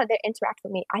so now that they interact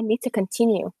with me, I need to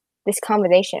continue this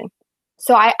conversation.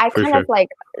 So I kind of like,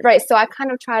 right. So I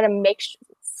kind of try to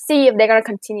see if they're going to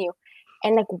continue.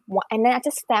 And like, and then I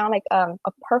just found like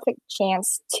a perfect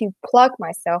chance to plug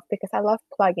myself because I love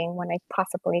plugging when I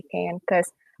possibly can.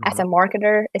 Because as a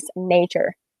marketer, it's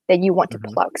nature that you want to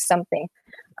plug something.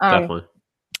 Definitely.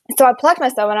 So I plugged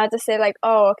myself, and I just say like,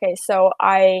 oh, okay. So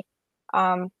I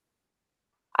don't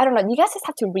know. You guys just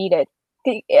have to read it.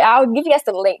 I'll give you guys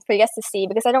the link for you guys to see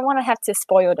because I don't want to have to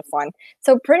spoil the fun.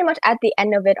 So pretty much at the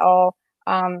end of it all,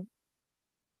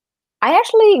 I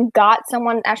actually got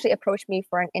someone actually approached me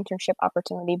for an internship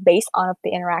opportunity based on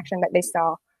the interaction that they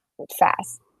saw with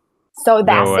Fast. So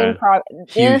that same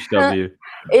huge W.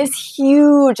 It's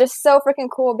huge. It's so freaking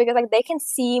cool because like they can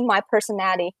see my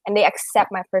personality and they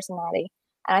accept my personality.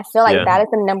 And I feel like that is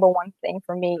the number one thing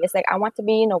for me. It's like I want to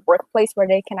be in a workplace where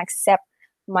they can accept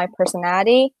my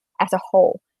personality as a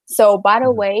whole. So by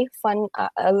the way,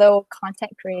 a little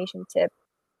content creation tip.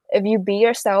 If you be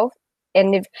yourself,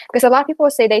 because a lot of people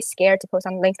say they're scared to post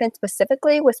on LinkedIn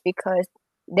specifically was because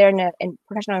they're in a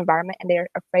professional environment and they're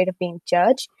afraid of being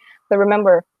judged. But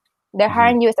remember, they're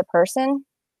hiring you as a person,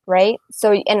 right?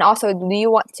 So, and also, do you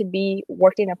want to be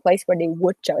working in a place where they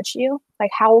would judge you?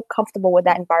 Like, how comfortable would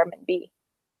that environment be?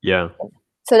 Yeah.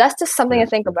 So that's just something to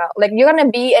think about. Like, you're going to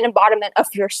be an embodiment of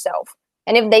yourself.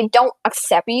 And if they don't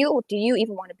accept you, do you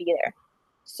even want to be there?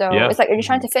 So it's like you're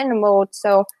trying to fit in the mold.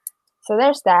 So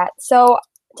there's that. So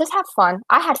just have fun.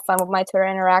 I had fun with my Twitter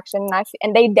interaction,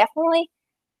 and they definitely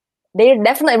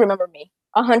remember me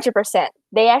 100%.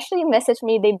 They actually messaged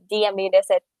me, they DM me, they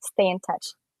said stay in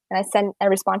touch, and I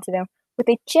respond to them with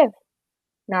a GIF,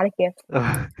 not a gift.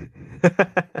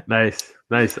 Nice.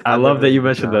 I love that you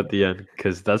mentioned that at the end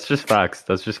because that's just facts.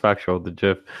 That's just factual. The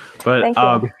GIF, but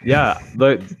yeah,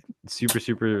 the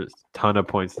super ton of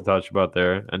points to touch about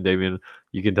there, and Damien,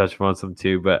 you can touch on some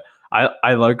too, but.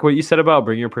 I like what you said about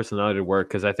bringing your personality to work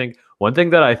because I think one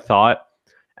thing that I thought,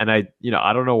 and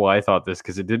I don't know why I thought this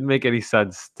because it didn't make any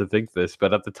sense to think this,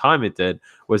 but at the time it did,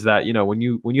 was that, when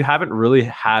you haven't really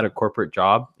had a corporate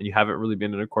job and you haven't really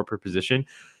been in a corporate position,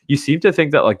 you seem to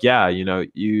think that like, yeah,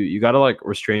 you got to like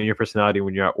restrain your personality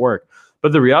when you're at work.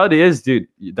 But the reality is, dude,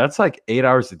 that's like 8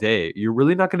 hours a day. You're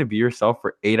really not going to be yourself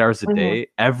for 8 hours a day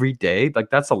every day.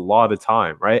 Like that's a lot of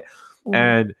time, right?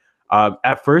 And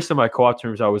at first in my co-op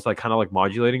terms, I was like kind of like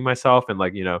modulating myself and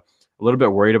like, a little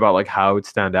bit worried about like how it would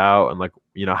stand out and like,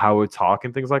 how it would talk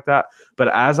and things like that. But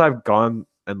as I've gone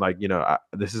and like,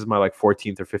 this is my like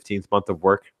 14th or 15th month of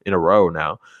work in a row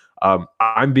now.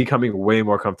 I'm becoming way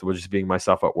more comfortable just being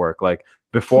myself at work. Like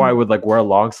before I would like wear a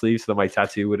long sleeve so that my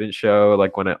tattoo wouldn't show,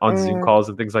 like when on Zoom calls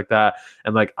and things like that.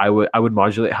 And like I would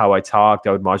modulate how I talked.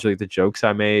 I would modulate the jokes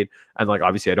I made. And like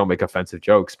obviously I don't make offensive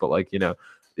jokes, but like,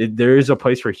 there is a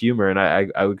place for humor, and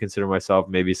I would consider myself,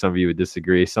 maybe some of you would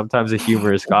disagree, sometimes a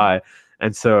humorous guy.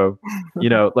 And so,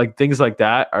 like things like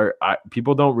that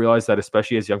people don't realize that,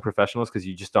 especially as young professionals, because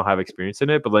you just don't have experience in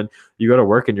it. But then you go to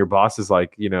work and your boss is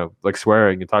like, like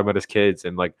swearing and talking about his kids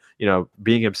and like,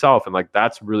 being himself. And like,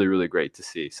 that's really, really great to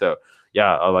see. So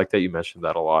yeah, I like that you mentioned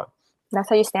that a lot. That's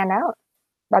how you stand out,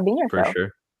 by being yourself.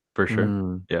 For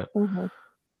sure. Yeah.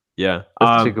 Yeah.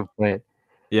 That's a good point.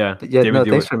 Yeah. Yeah, David, no,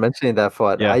 thanks for mentioning that,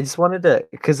 Fuad. Yeah. I just wanted to,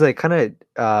 because like kind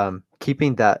of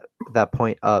keeping that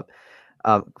point up.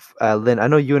 Lynn, I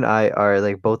know you and I are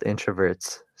like both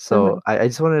introverts, so I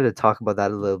just wanted to talk about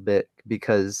that a little bit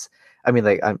because I mean,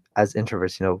 like, I'm as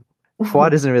introverts,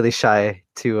 Fuad isn't really shy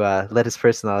to let his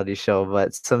personality show,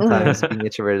 but sometimes being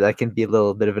introverted, that can be a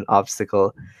little bit of an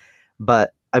obstacle.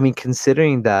 But I mean,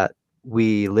 considering that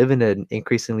we live in an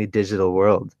increasingly digital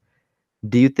world,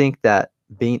 do you think that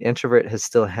being introvert has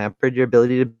still hampered your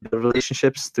ability to build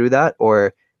relationships through that,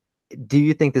 or do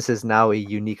you think this is now a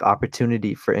unique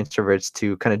opportunity for introverts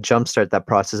to kind of jumpstart that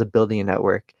process of building a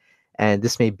network, and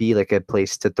this may be like a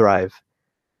place to thrive?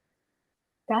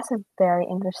 That's a very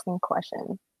interesting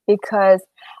question, because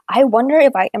I wonder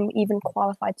if I am even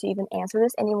qualified to even answer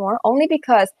this anymore, only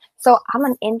because, so I'm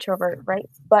an introvert, right?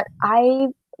 But I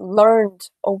learned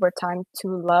over time to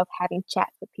love having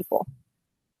chats with people.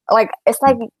 Like, it's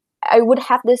like I would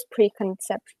have this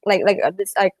preconcept,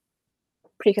 this like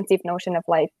preconceived notion of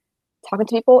like talking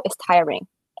to people is tiring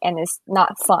and it's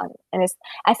not fun. And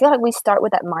I feel like we start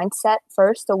with that mindset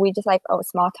first. So we just like, oh,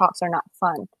 small talks are not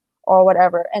fun or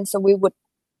whatever. And so we would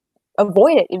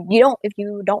avoid it. If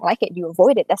you don't like it, you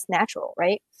avoid it. That's natural,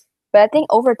 right? But I think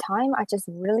over time, I just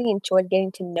really enjoyed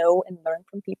getting to know and learn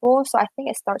from people. So I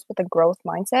think it starts with a growth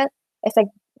mindset. It's like,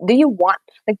 do you want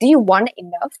it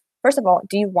enough? First of all,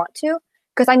 do you want to?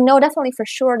 Because I know definitely for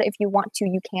sure that if you want to,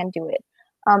 you can do it.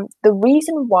 The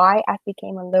reason why I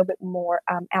became a little bit more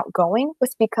outgoing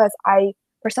was because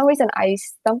for some reason, I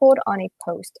stumbled on a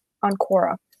post on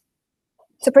Quora.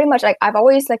 So pretty much, like, I've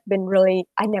always like been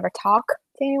I never talk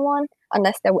to anyone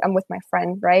unless I'm with my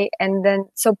friend, right? And then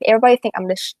so everybody think I'm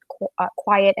this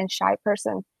quiet and shy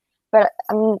person, but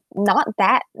I'm not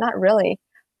really.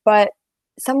 But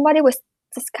somebody was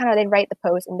just kind of, they write the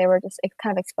post and they were just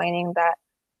kind of explaining that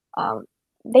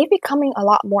they're becoming a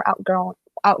lot more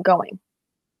outgoing.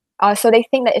 So they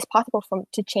think that it's possible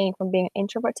to change from being an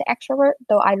introvert to extrovert,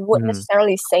 though I wouldn't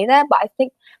necessarily say that. But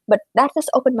that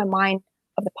just opened my mind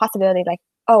of the possibility, like,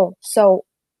 oh, so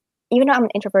even though I'm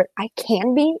an introvert, I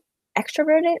can be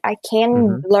extroverted. I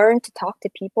can learn to talk to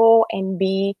people and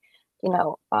be,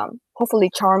 hopefully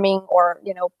charming or,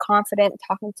 confident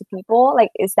talking to people.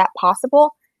 Like, is that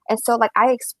possible? And so, like,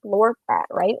 I explored that,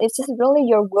 right? It's just really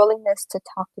your willingness to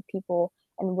talk to people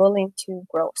and willing to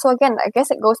grow. So again, I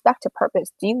guess it goes back to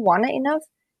purpose. Do you want it enough?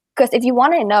 Because if you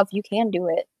want it enough, you can do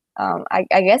it. I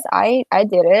guess I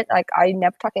did it. Like, I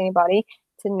never talked to anybody.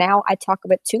 To now I talk a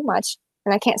bit too much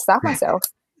and I can't stop myself.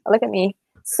 Look at me.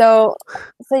 So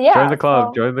yeah. Join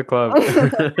the club. So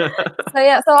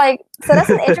that's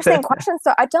an interesting question.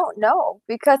 So I don't know,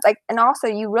 because and also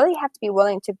you really have to be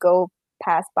willing to go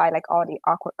past by like all the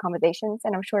awkward conversations.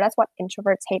 And I'm sure that's what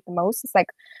introverts hate the most. It's like,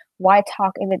 why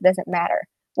talk if it doesn't matter?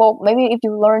 Well, maybe if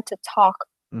you learn to talk,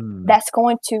 that's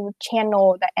going to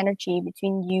channel the energy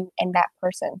between you and that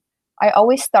person. I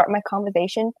always start my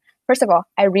conversation. First of all,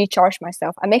 I recharge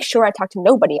myself. I make sure I talk to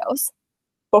nobody else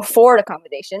before the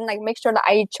conversation. Like, make sure that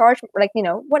I charge,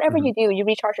 whatever you do, you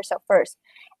recharge yourself first.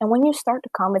 And when you start the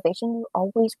conversation, you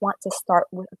always want to start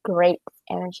with great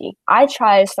energy. I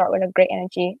try to start with a great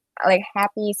energy, like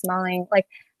happy, smiling,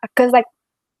 because the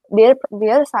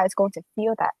other side is going to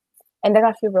feel that, and they're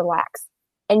gonna feel relaxed.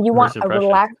 And you want a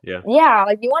relax, like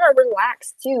you want to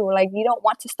relax too. Like, you don't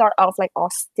want to start off like all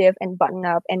stiff and button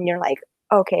up, and you're like,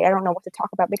 okay, I don't know what to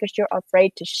talk about, because you're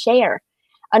afraid to share.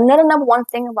 Another number one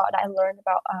thing about that I learned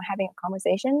about having a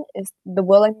conversation is the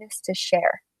willingness to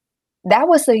share. That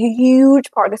was a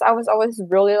huge part because I was always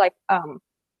really like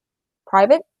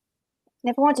private.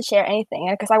 Never wanted to share anything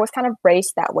because I was kind of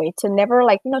raised that way to never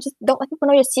like, just don't let people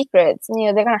know your secrets.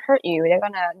 They're gonna hurt you. They're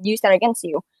gonna use that against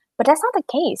you. But that's not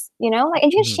the case, like,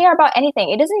 and you can share about anything.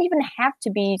 It doesn't even have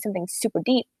to be something super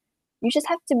deep. You just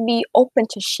have to be open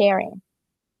to sharing,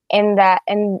 and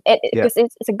because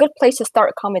it's a good place to start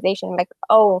a conversation. Like,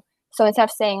 oh, so instead of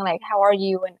saying like, "How are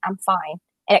you?" and "I'm fine,"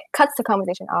 and it cuts the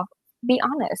conversation off. Be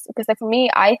honest, because like for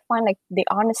me, I find like the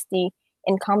honesty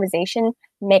in conversation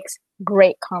makes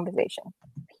great conversation.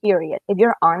 Period. If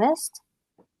you're honest,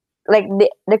 like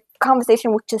the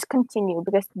conversation will just continue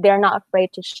because they're not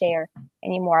afraid to share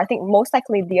anymore. I think most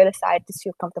likely the other side just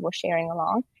feel comfortable sharing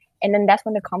along, and then that's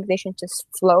when the conversation just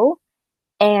flow,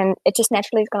 and it just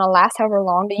naturally is gonna last however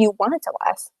long that you want it to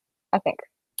last. I think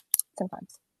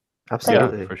sometimes.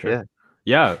 Absolutely, yeah, for sure.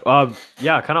 Yeah,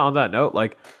 kind of on that note,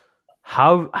 like,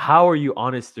 how are you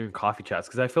honest during coffee chats?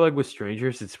 Because I feel like with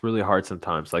strangers, it's really hard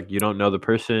sometimes. Like, you don't know the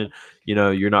person,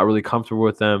 you're not really comfortable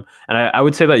with them. And I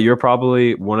would say that you're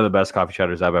probably one of the best coffee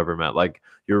chatters I've ever met. Like,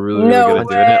 you're really, really good at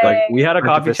doing it. Like, we had a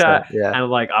coffee chat, and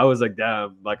like, I was like,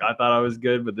 damn, like, I thought I was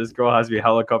good, but this girl has me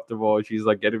hella comfortable. She's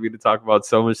like getting me to talk about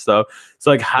so much stuff. So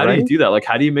like, how do you do that? Like,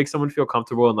 how do you make someone feel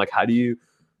comfortable? And like, how do you,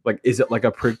 like, is it like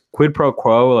a quid pro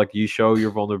quo? Like, you show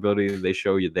your vulnerability and they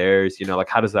show you theirs, like,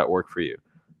 how does that work for you?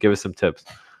 Give us some tips.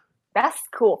 That's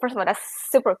cool. First of all, that's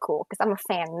super cool because I'm a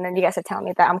fan, and then you guys are telling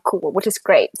me that I'm cool, which is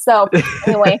great. So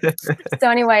anyway,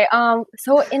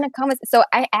 so in the comments, so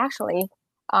I actually,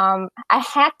 I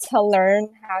had to learn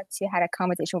how to have a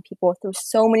conversation with people through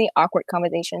so many awkward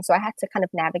conversations. So I had to kind of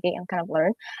navigate and kind of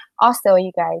learn. Also,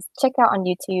 you guys check out on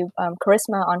YouTube,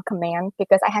 Charisma on Command,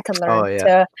 because I had to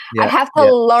learn I have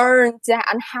to learn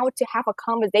on how to have a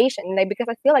conversation, like, because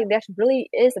I feel like there really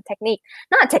is a technique,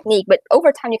 not a technique, but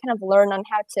over time you kind of learn on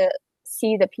how to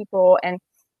see the people and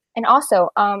also,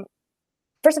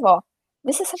 first of all,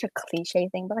 this is such a cliche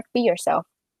thing, but like, be yourself,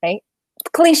 right?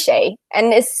 Cliche,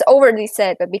 and it's overly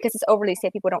said, but because it's overly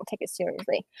said, people don't take it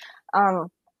seriously.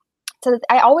 So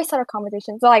I always start a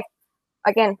conversation. So like,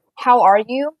 again, how are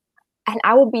you? And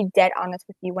I will be dead honest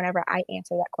with you whenever I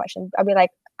answer that question. I'll be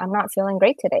like, I'm not feeling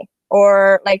great today,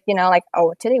 or like, like,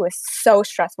 oh, today was so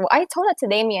stressful. I told that to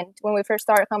Damien when we first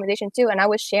started a conversation too, and I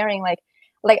was sharing like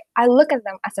I look at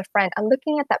them as a friend. I'm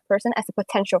looking at that person as a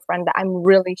potential friend that I'm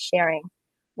really sharing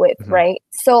with, right?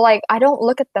 So like, I don't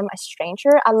look at them as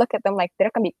stranger. I look at them like they're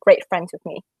gonna be great friends with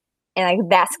me, and like,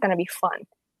 that's gonna be fun.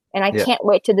 And I can't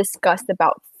wait to discuss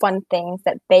about fun things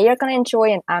that they are gonna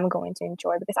enjoy and I'm going to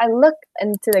enjoy, because I look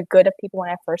into the good of people when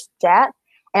I first chat,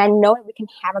 and I know that we can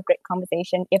have a great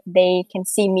conversation if they can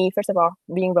see me, first of all,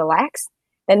 being relaxed,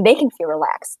 then they can feel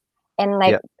relaxed. And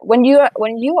like, when you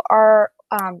are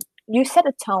you set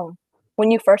a tone when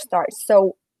you first start.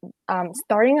 So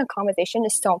starting a conversation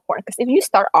is so important, because if you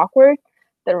start awkward,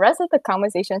 the rest of the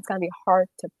conversation is going to be hard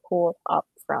to pull up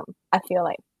from, I feel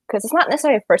like, because it's not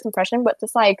necessarily a first impression, but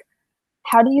just like,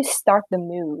 how do you start the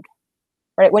mood,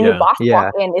 right? When your boss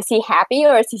walks in, is he happy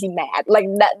or is he mad? Like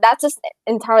that just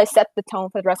entirely sets the tone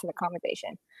for the rest of the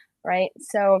conversation, right?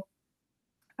 So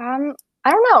I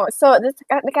don't know. So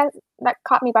the guy that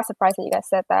caught me by surprise that you guys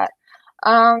said that.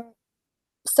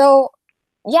 So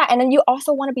yeah, and then you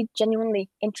also want to be genuinely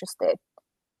interested,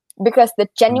 because the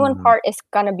genuine part is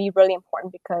gonna be really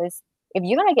important, because if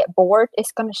you're gonna get bored,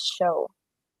 it's gonna show.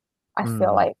 I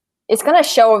feel like it's gonna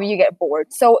show if you get bored.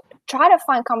 So try to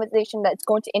find conversation that's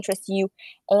going to interest you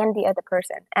and the other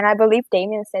person. And I believe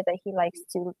Damien said that he likes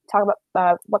to talk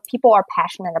about what people are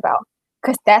passionate about,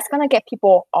 because that's gonna get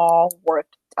people all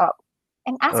worked up.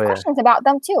 And ask questions about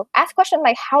them too. Ask questions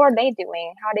like, how are they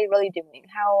doing? How are they really doing?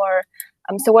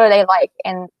 So what are they like?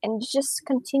 And just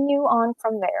continue on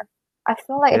from there. I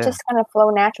feel like it's just gonna flow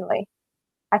naturally,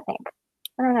 I think.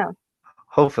 I don't know.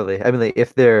 Hopefully. I mean, like,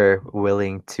 if they're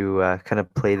willing to kind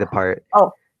of play the part.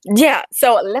 Oh, yeah.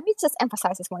 So let me just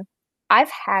emphasize this one. I've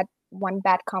had one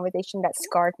bad conversation that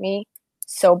scarred me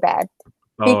so bad.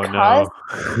 Because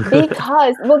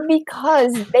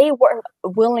they were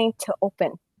willing to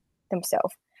open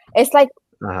themselves. It's like,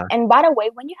 and by the way,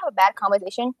 when you have a bad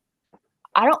conversation,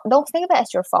 don't think of it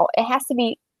as your fault. It has to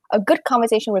be a good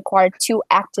conversation required two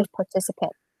active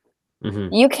participants.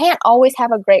 You can't always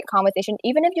have a great conversation,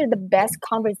 even if you're the best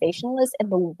conversationalist in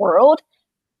the world.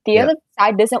 The other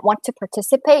side doesn't want to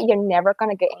participate. You're never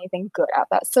gonna get anything good out of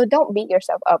that. So don't beat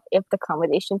yourself up if the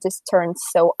conversation just turns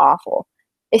so awful.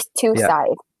 It's two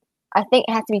sides. I think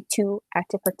it has to be two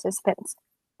active participants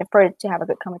for it to have a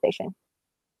good conversation.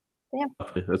 Yeah,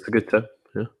 that's a good tip.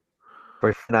 Yeah.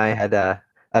 First, and I had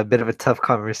a bit of a tough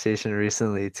conversation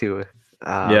recently too.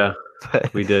 Yeah,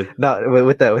 But we did. no,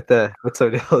 with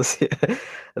somebody else. Yeah.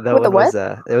 That With the one what? was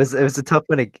it was a tough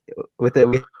one with it.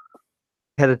 We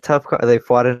had a tough they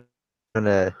fought on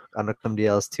a somebody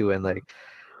else too, and like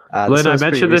this Lynn, one I was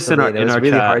pretty mentioned this in recently, our and it in was our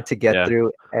really chat. hard to get Yeah,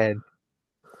 through. And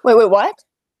Wait, what?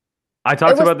 I It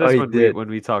talked was. about oh, this you when we did, when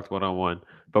we talked one on one,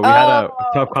 but we had Oh, a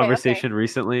tough okay. conversation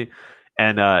recently,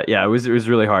 and yeah, it was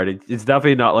really hard. It's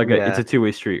definitely not like it's yeah, a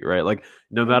two-way street, right? Like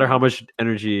no matter Mm-hmm. how much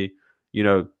energy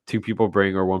two people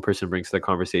bring or one person brings to the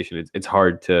conversation, it's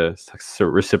hard to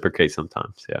reciprocate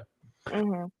sometimes. Yeah.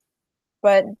 Mm-hmm.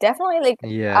 But definitely, like,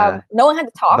 yeah. no one had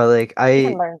to talk. But like You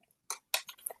can I learn.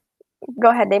 Go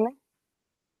ahead, Damon.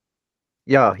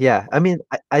 yeah. I mean,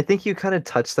 I think you kind of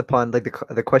touched upon like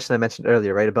the question I mentioned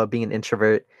earlier, right? About being an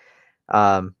introvert,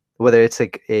 whether it's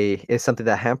like is something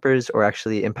that hampers or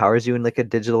actually empowers you in like a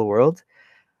digital world.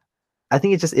 I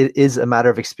think it is a matter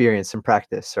of experience and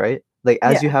practice, right? Like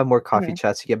as Yeah. you have more coffee Mm-hmm.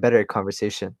 chats, you get better at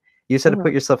conversation. You just have to Mm-hmm.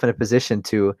 put yourself in a position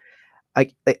to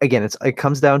again, it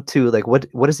comes down to like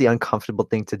what is the uncomfortable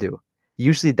thing to do.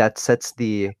 Usually that sets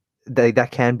that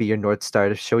can be your north star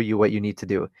to show you what you need to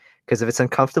do. Because if it's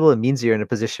uncomfortable, it means you're in a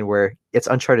position where it's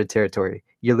uncharted territory.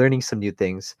 You're learning some new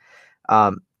things.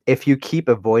 If you keep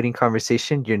avoiding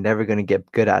conversation, you're never going to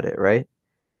get good at it, right?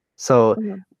 So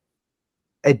Mm-hmm.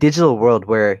 a digital world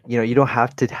where you don't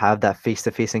have to have that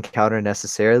face-to-face encounter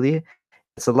necessarily,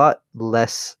 it's a lot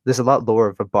less, there's a lot lower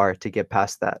of a bar to get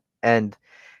past that. And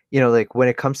like when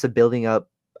it comes to building up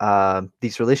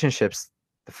these relationships,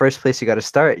 the first place you got to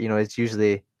start, it's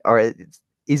usually, or it's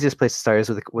easiest place to start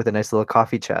is with a nice little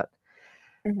coffee chat.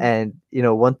 Mm-hmm. And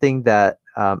one thing that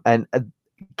and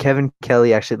Kevin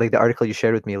Kelly, actually, like the article you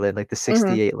shared with me, Lynn, like the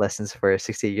Mm-hmm. 68 lessons for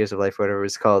 68 years of life, whatever it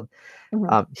was called,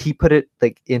 Mm-hmm. he put it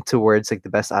like into words, like the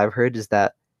best I've heard is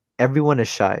that everyone is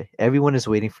shy, everyone is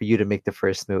waiting for you to make the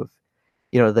first move,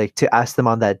 like to ask them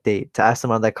on that date, to ask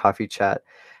them on that coffee chat,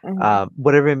 Mm-hmm.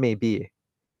 whatever it may be.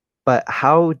 But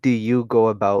how do you go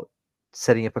about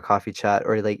setting up a coffee chat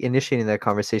or like initiating that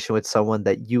conversation with someone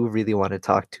that you really want to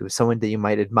talk to, someone that you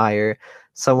might admire,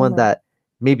 someone Mm-hmm. that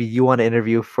maybe you want to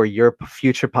interview for your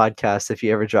future podcast if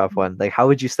you ever drop one? Like, how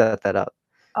would you set that up?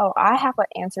 Oh, I have an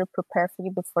answer prepared for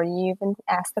you before you even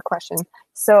ask the question.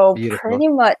 So Beautiful. pretty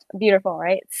much beautiful,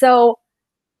 right? So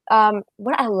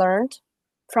what I learned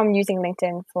from using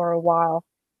LinkedIn for a while,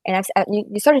 and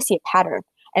you start to see a pattern.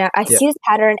 And I Yeah. see this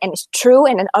pattern, and it's true.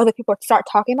 And then other people start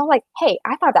talking about, like, "Hey,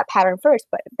 I thought that pattern first,"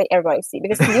 but everybody see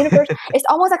because the universe. It's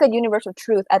almost like a universal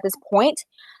truth at this point.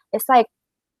 It's like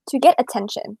to get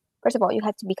attention. First of all, you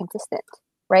have to be consistent,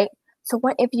 right? So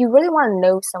if you really want to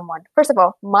know someone, first of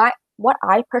all, what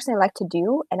I personally like to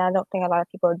do, and I don't think a lot of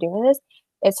people are doing this,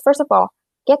 is first of all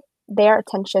get their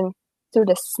attention through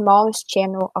the smallest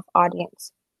channel of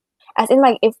audience. As in,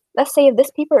 like, if let's say if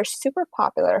this people are super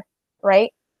popular,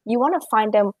 right? You want to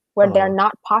find them where they're Oh,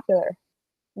 not popular.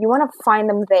 You want to find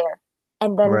them there,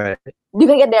 and then right, you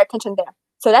can get their attention there.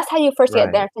 So that's how you first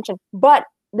get their right. attention. But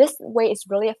this way is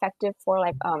really effective for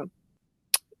like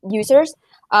users.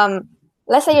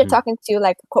 Let's say you're Mhm. talking to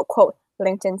like quote quote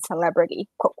LinkedIn celebrity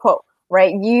quote quote,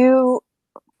 right? You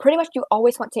pretty much you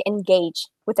always want to engage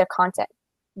with their content.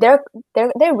 They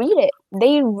read it.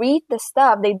 They read the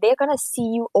stuff. They're gonna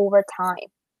see you over time,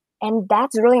 and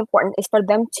that's really important. Is for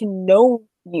them to know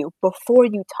you before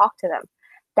you talk to them.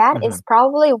 That is Mhm.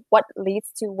 probably what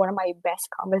leads to one of my best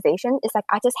conversations. Is like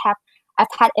I've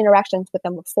had interactions with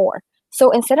them before. So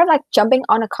instead of like jumping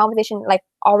on a conversation, like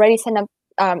already send out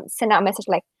a message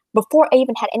like before I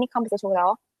even had any conversation with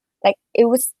all, like it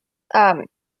was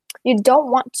you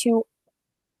don't want to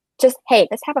just, hey,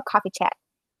 let's have a coffee chat.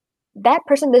 That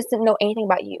person doesn't know anything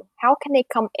about you. How can they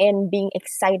come in being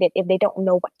excited if they don't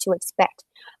know what to expect?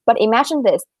 But imagine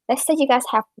this. Let's say you guys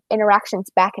have interactions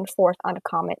back and forth on the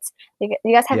comments. You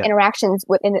guys have Yeah. interactions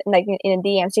within like in the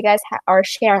DMs. You guys are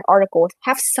sharing articles.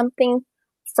 Have something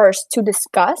first to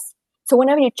discuss. So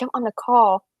whenever you jump on the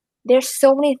call, there's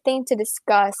so many things to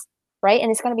discuss, right? And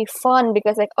it's gonna be fun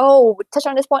because like, oh, we touch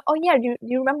on this point. Oh yeah,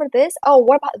 you remember this? Oh,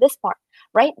 what about this part?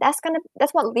 Right? That's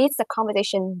what leads the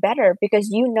conversation better because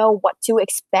you know what to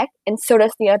expect and so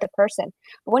does the other person.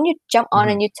 But when you jump on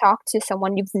Mhm. and you talk to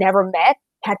someone you've never met,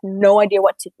 had no idea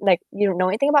what to like, you don't know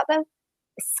anything about them,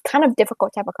 it's kind of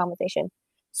difficult type of conversation.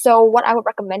 So what I would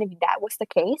recommend if that was the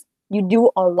case, you do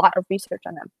a lot of research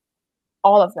on them.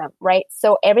 All of them, right?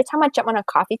 So every time I jump on a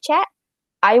coffee chat,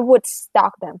 I would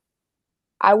stalk them.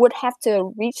 I would have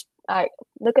to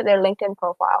look at their LinkedIn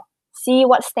profile, see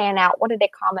what stand out, what did they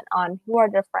comment on, who are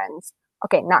their friends.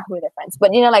 Okay, not who are their friends,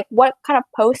 but like what kind of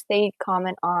posts they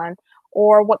comment on,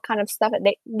 or what kind of stuff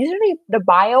they usually the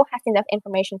bio has enough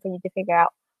information for you to figure out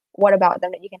what about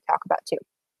them that you can talk about too.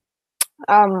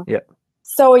 Yeah.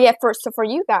 So yeah, for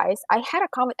you guys, I had a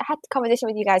conversation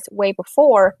with you guys way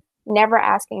before, never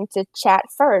asking to chat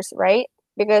first, right?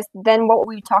 Because then what would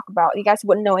we talk about? You guys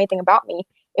wouldn't know anything about me.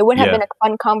 It wouldn't have been a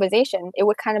fun conversation. It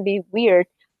would kind of be weird.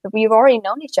 But we've already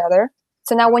known each other.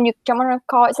 So now when you jump on a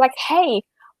call, it's like, hey,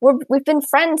 we've been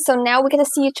friends, so now we get to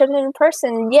see each other in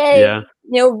person. Yay! Yeah.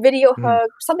 Video hug,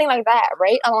 something like that,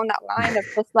 right? Along that line of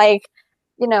just like,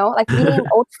 like meeting an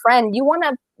old friend. You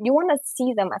wanna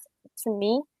see them as, to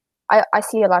me, I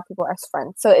see a lot of people as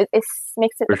friends, so it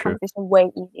makes it For the sure. conversation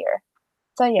way easier.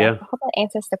 So Yeah. I hope that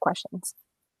answers the questions.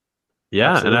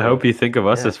 Yeah, Absolutely. and I hope you think of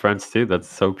us Yeah. as friends too. That's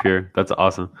so pure. That's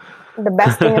awesome. The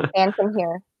best thing a fan can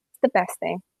hear. It's the best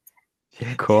thing.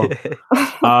 Cool.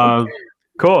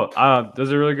 Cool.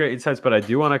 Those are really great insights, but I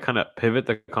do want to kind of pivot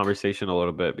the conversation a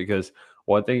little bit because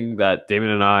one thing that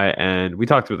Damien and I, and we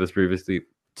talked about this previously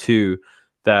too,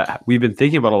 that we've been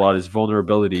thinking about a lot is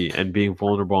vulnerability and being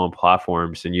vulnerable on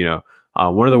platforms. And,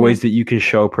 one of the ways that you can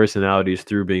show personality is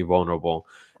through being vulnerable.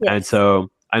 Yes. And so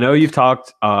I know you've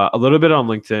talked a little bit on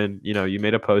LinkedIn. You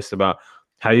made a post about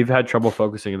how you've had trouble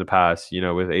focusing in the past,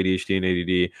 with ADHD and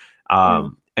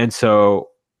ADD. And so,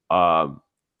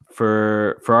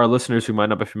 for our listeners who might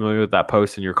not be familiar with that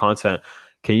post and your content,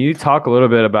 can you talk a little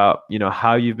bit about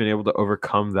how you've been able to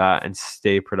overcome that and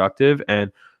stay productive,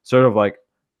 and sort of like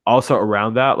also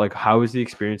around that, like how was the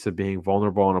experience of being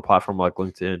vulnerable on a platform like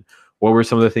LinkedIn? What were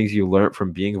some of the things you learned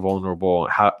from being vulnerable?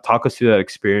 Talk us through that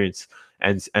experience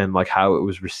and like how it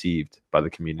was received by the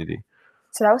community.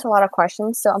 So that was a lot of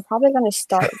questions. So I'm probably going to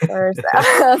start first. For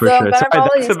so sure.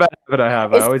 Sorry, that's a bad habit I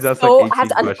have. I always ask like I have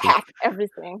 18 to questions. unpack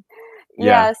everything. Yeah.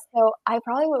 Yeah. So I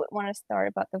probably would want to start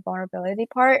about the vulnerability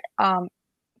part.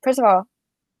 First of all,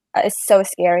 it's so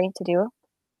scary to do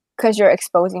because you're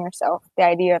exposing yourself. The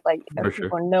idea of like For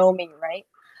people sure. know me, right?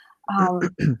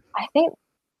 I think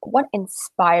what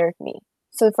inspired me.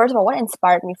 So first of all, what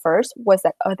inspired me first was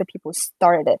that other people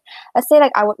started it. Let's say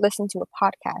like I would listen to a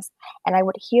podcast and I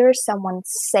would hear someone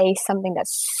say something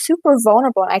that's super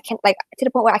vulnerable, and I can like to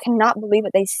the point where I cannot believe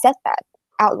that they said that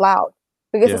out loud,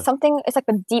 because it's like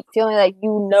a deep feeling that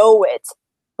you know it,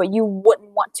 but you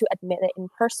wouldn't want to admit it in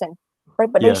person,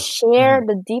 right? But they share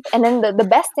the deep, and then the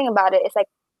best thing about it is like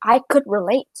I could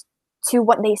relate to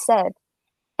what they said,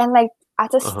 and like I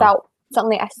just felt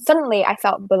suddenly I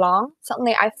felt belong.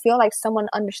 Suddenly I feel like someone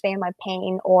understand my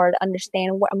pain or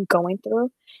understand what I'm going through.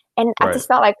 And I just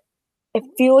felt like it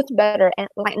feels better and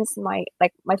lightens my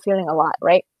feeling a lot,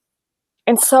 right?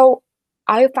 And so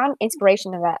I found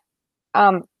inspiration in that.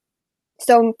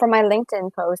 So for my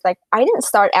LinkedIn post, like I didn't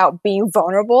start out being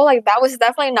vulnerable. Like that was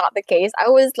definitely not the case. I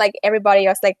was like everybody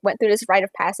else, like went through this rite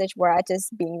of passage where I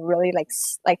just being really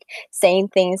like saying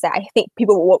things that I think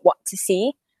people would want to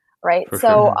see, right?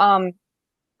 So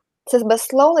but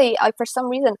slowly, like for some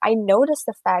reason, I noticed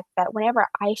the fact that whenever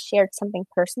I shared something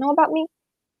personal about me,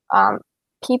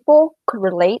 people could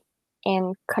relate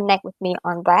and connect with me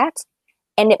on that.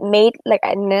 And it made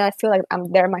and then I feel like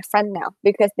they're my friend now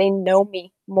because they know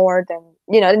me more than,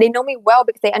 they know me well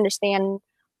because they understand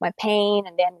my pain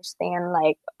and they understand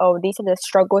like, oh, these are the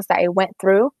struggles that I went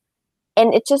through.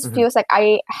 And it just feels like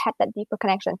I had that deeper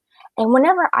connection. And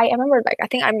whenever I remember, like, I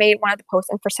think I made one of the posts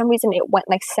and for some reason it went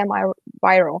like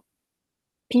semi-viral.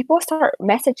 People start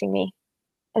messaging me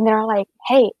and they're like,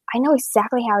 hey, I know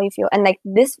exactly how you feel. And like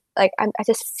this, like, I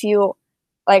just feel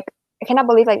like, I cannot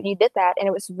believe like you did that. And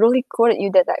it was really cool that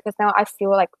you did that because now I feel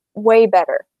like way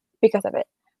better because of it.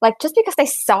 Like just because they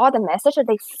saw the message or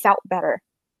they felt better,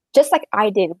 just like I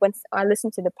did when I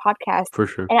listened to the podcast. For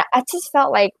sure. And I just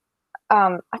felt like,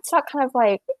 I felt kind of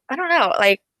like, I don't know,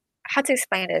 like how to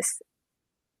explain this,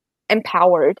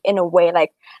 empowered in a way. Like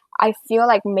I feel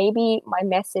like maybe my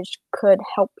message could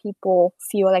help people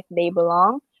feel like they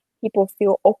belong. People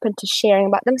feel open to sharing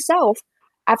about themselves.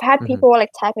 I've had people like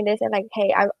type me this and like,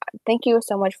 hey, I thank you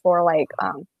so much for like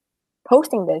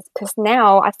posting this because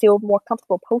now I feel more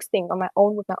comfortable posting on my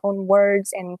own with my own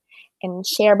words and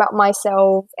share about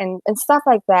myself and stuff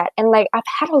like that. And like I've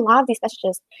had a lot of these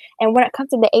messages. And when it comes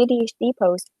to the ADHD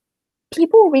post,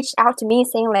 people reached out to me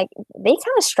saying like they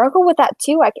kind of struggle with that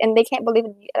too, like, and they can't believe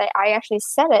that I actually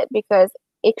said it because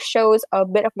it shows a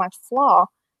bit of my flaw.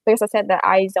 Because I said that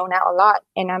I zone out a lot,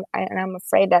 and I'm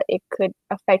afraid that it could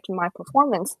affect my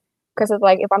performance. Because it's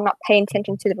like if I'm not paying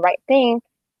attention to the right thing,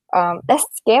 that's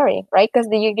scary, right? Because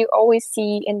you always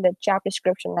see in the job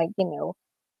description like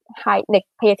like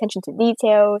pay attention to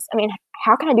details. I mean,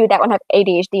 how can I do that when I have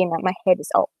ADHD and my head is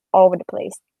all over the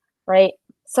place, right?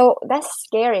 So that's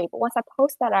scary. But once I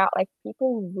post that out, like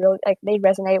people really like they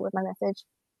resonate with my message,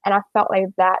 and I felt like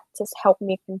that just helped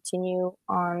me continue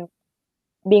on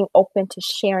being open to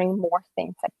sharing more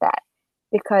things like that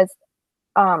because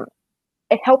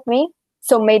it helped me,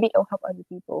 so maybe it'll help other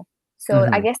people. So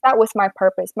I guess that was my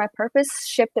purpose. My purpose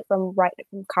shifted from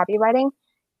copywriting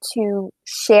to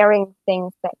sharing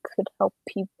things that could help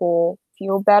people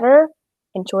feel better,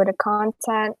 enjoy the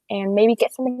content, and maybe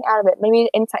get something out of it. Maybe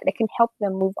insight that can help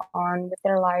them move on with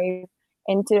their life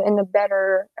in a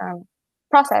better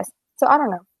process. So I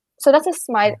don't know. So that's just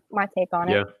my take on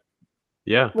it.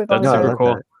 Yeah, We've that's only No, I super love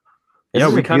cool. that. Yeah, It's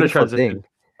such we a kind of beautiful transitioned. thing.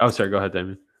 Oh, sorry. Go ahead,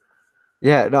 Damien.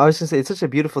 Yeah, no, I was gonna say it's such a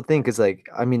beautiful thing because, like,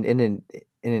 I mean, in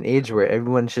an age where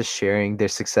everyone's just sharing their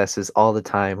successes all the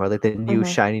time, or like the new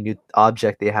shiny new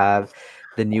object they have,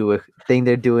 the new thing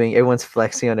they're doing, everyone's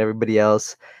flexing on everybody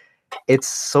else. It's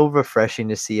so refreshing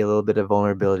to see a little bit of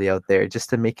vulnerability out there, just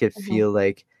to make it feel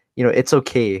like, it's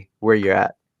okay where you're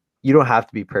at. You don't have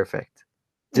to be perfect.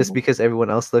 Just because everyone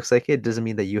else looks like it doesn't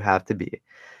mean that you have to be.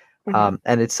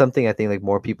 And it's something I think like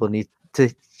more people need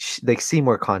to like see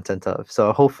more content of.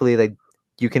 So hopefully, like,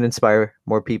 you can inspire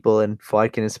more people, and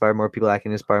Fuad can inspire more people. I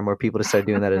can inspire more people to start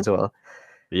doing that as well.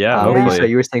 Yeah, But hopefully.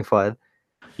 you were saying, Fuad.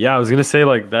 Yeah, I was gonna say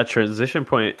like that transition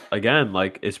point again,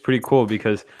 like it's pretty cool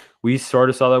because we sort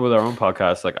of saw that with our own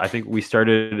podcast. Like I think we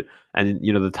started and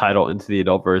the title Into the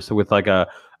Adultverse with like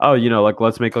like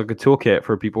let's make like a toolkit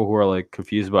for people who are like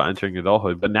confused about entering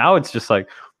adulthood. But now it's just like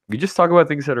we just talk about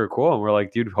things that are cool and we're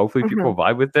like, dude, hopefully people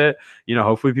vibe with it.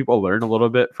 Hopefully people learn a little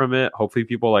bit from it. Hopefully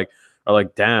people like are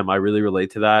like, damn, I really relate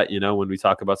to that, when we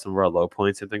talk about some of our low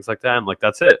points and things like that. And like,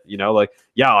 that's it, like,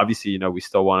 yeah, obviously, we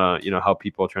still want to, help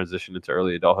people transition into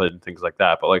early adulthood and things like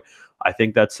that. But like, I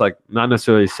think that's like not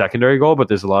necessarily a secondary goal, but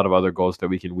there's a lot of other goals that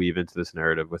we can weave into this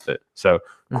narrative with it. So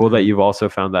cool that you've also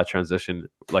found that transition.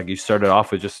 Like you started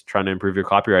off with just trying to improve your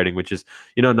copywriting, which is,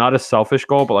 not a selfish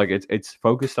goal, but like it's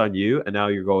focused on you. And now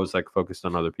your goal is like focused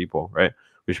on other people, right?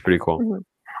 Which is pretty cool.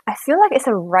 I feel like it's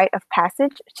a rite of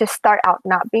passage to start out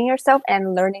not being yourself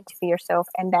and learning to be yourself,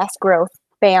 and that's growth.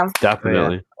 Bam.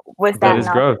 Definitely. With That that is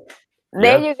knowledge. growth.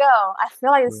 There you go. I feel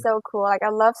like it's so cool. Like I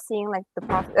love seeing like the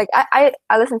process. Like I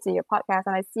listen to your podcast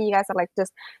and I see you guys are like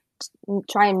just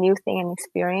trying new thing and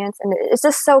experience, and it's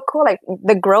just so cool. Like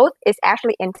the growth is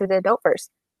actually into the adultverse,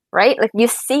 right? Like you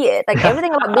see it. Like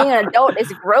everything about being an adult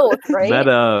is growth, right?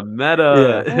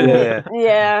 Meta.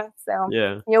 Yeah.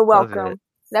 So you're welcome. It.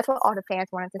 That's what all the fans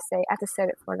wanted to say. I just said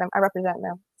it for them. I represent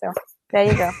them. So there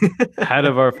you go. Head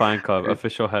of our fan club,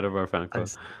 official head of our fan club.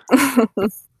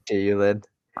 Okay, you, Lynn.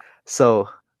 So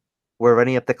we're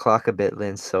running up the clock a bit,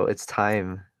 Lynn. So it's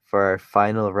time for our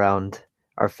final round,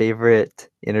 our favorite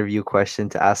interview question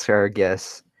to ask our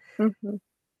guests.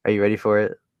 Are you ready for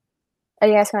it? Are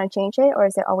you guys going to change it, or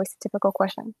is it always a typical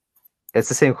question? It's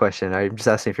the same question. I'm just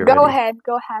asking if you're ready. Go ahead.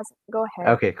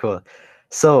 Okay, cool.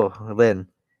 So, Lynn,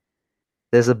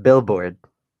 there's a billboard,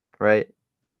 right?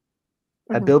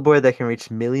 A billboard that can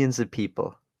reach millions of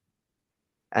people.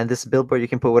 And this billboard, you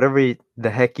can put whatever the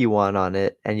heck you want on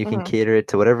it, and you can cater it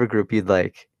to whatever group you'd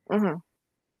like.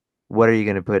 What are you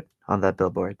going to put on that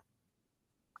billboard?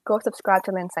 Go subscribe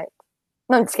to Linsight.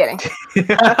 No, I'm just kidding.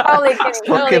 Totally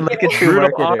kidding. Like a true Brutal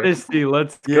marketer. honesty.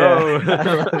 Let's go.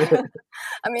 I love it.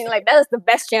 I mean, like that is the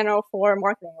best channel for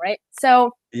marketing, right?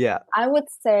 So yeah, I would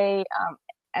say,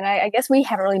 and I guess we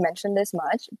haven't really mentioned this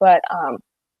much, but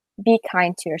be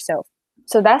kind to yourself.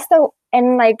 So that's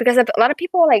because a lot of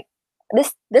people like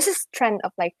this is trend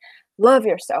of like love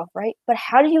yourself, right? But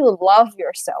how do you love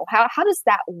yourself? How does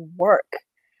that work?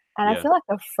 And I feel like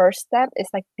the first step is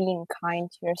like being kind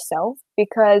to yourself,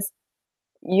 because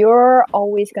you're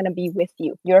always going to be with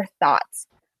you. Your thoughts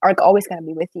are always going to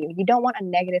be with you. You don't want a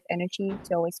negative energy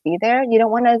to always be there. You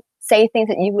don't want to say things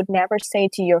that you would never say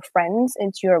to your friends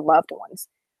and to your loved ones.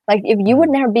 Like if you would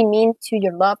never be mean to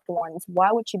your loved ones, why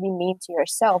would you be mean to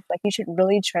yourself? Like you should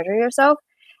really treasure yourself.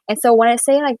 And so when I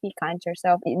say like be kind to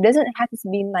yourself, it doesn't have to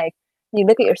be like you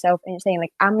look at yourself and you're saying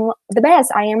like I'm the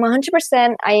best, I am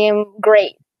 100%, I am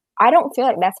great. I don't feel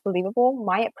like that's believable.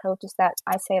 My approach is that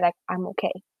I say like I'm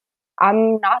okay.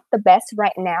 I'm not the best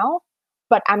right now,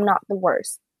 but I'm not the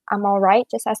worst. I'm all right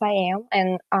just as I am,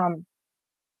 and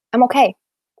I'm okay.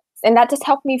 And that just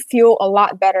helped me feel a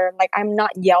lot better. Like I'm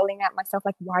not yelling at myself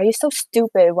like, why are you so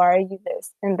stupid? Why are you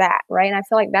this and that, right? And I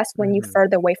feel like that's when you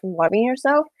further away from loving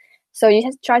yourself. So you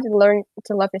just try to learn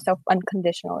to love yourself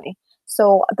unconditionally.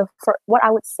 So what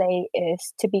I would say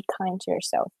is to be kind to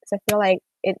yourself, because I feel like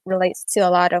it relates to a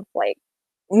lot of like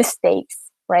mistakes,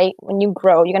 right? When you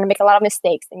grow, you're going to make a lot of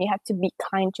mistakes, and you have to be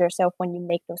kind to yourself when you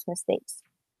make those mistakes.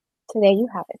 So there you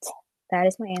have it. That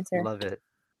is my answer. Love it.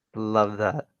 Love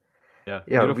that. Yeah,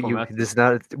 Yeah, beautiful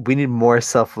message. we need more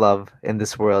self-love in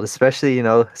this world, especially,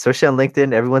 especially on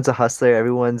LinkedIn. Everyone's a hustler.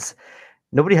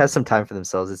 Nobody has some time for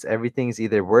themselves. Everything's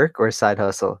either work or side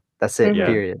hustle. That's it, Yeah.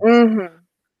 period.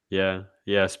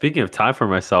 Yeah. Speaking of time for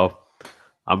myself,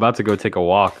 I'm about to go take a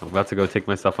walk. I'm about to go take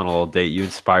myself on a little date. You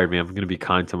inspired me. I'm going to be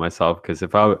kind to myself because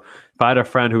if I had a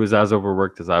friend who was as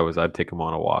overworked as I was, I'd take him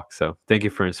on a walk. So thank you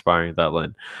for inspiring that,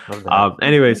 Lynn. Love that.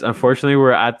 Anyways, unfortunately,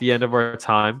 we're at the end of our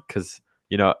time because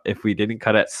if we didn't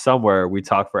cut it somewhere, we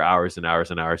talk for hours and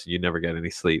hours and hours, and you never get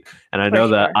any sleep. And I know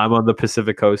that I'm on the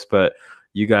Pacific Coast, but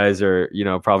you guys are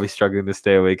probably struggling to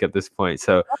stay awake at this point.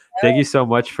 So thank you so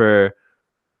much for.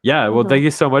 Yeah, well, thank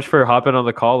you so much for hopping on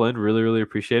the call in. Really, really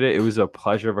appreciate it. It was a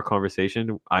pleasure of a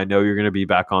conversation. I know you're going to be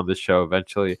back on this show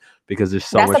eventually because there's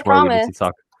so much more we need to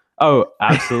talk. Oh,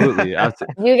 absolutely.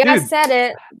 You guys said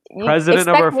it. President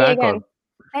of our fan club.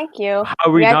 Thank you. How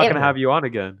are we not going to have you on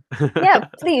again? Yeah,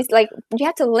 please. Like, you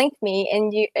have to link me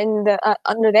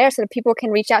under there so that people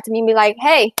can reach out to me and be like,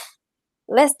 hey,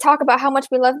 let's talk about how much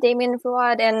we love Damien and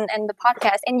Fuad and the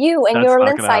podcast and you and your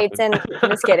insights. And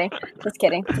just kidding. Just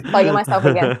plugging myself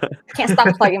again. Can't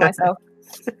stop plugging myself.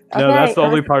 No, that's the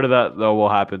only part of that that will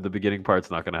happen. The beginning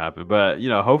part's not going to happen. But,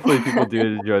 hopefully people do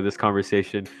enjoy this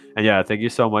conversation. And yeah, thank you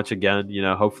so much again.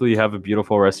 Hopefully you have a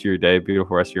beautiful rest of your day,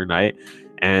 beautiful rest of your night.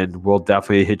 And we'll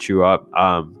definitely hit you up.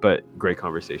 But great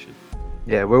conversation.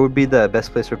 Yeah, where would be the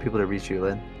best place for people to reach you,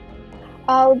 Lynn?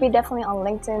 Would be definitely on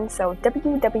LinkedIn. So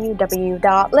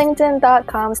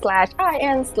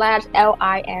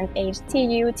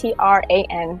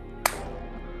www.linkedin.com/in/LINHTUTRAN.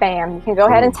 Bam. You can go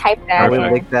ahead and type that. I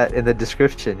will link that in the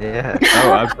description. Yeah.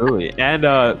 Oh, absolutely. And,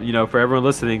 for everyone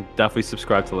listening, definitely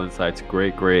subscribe to Lynn's site. It's a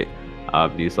great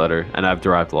newsletter. And I've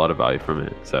derived a lot of value from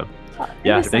it. So,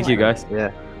 thank you guys.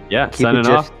 Yeah. Yeah, signing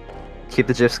off. Keep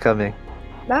the GIFs coming.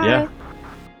 Bye. Yeah.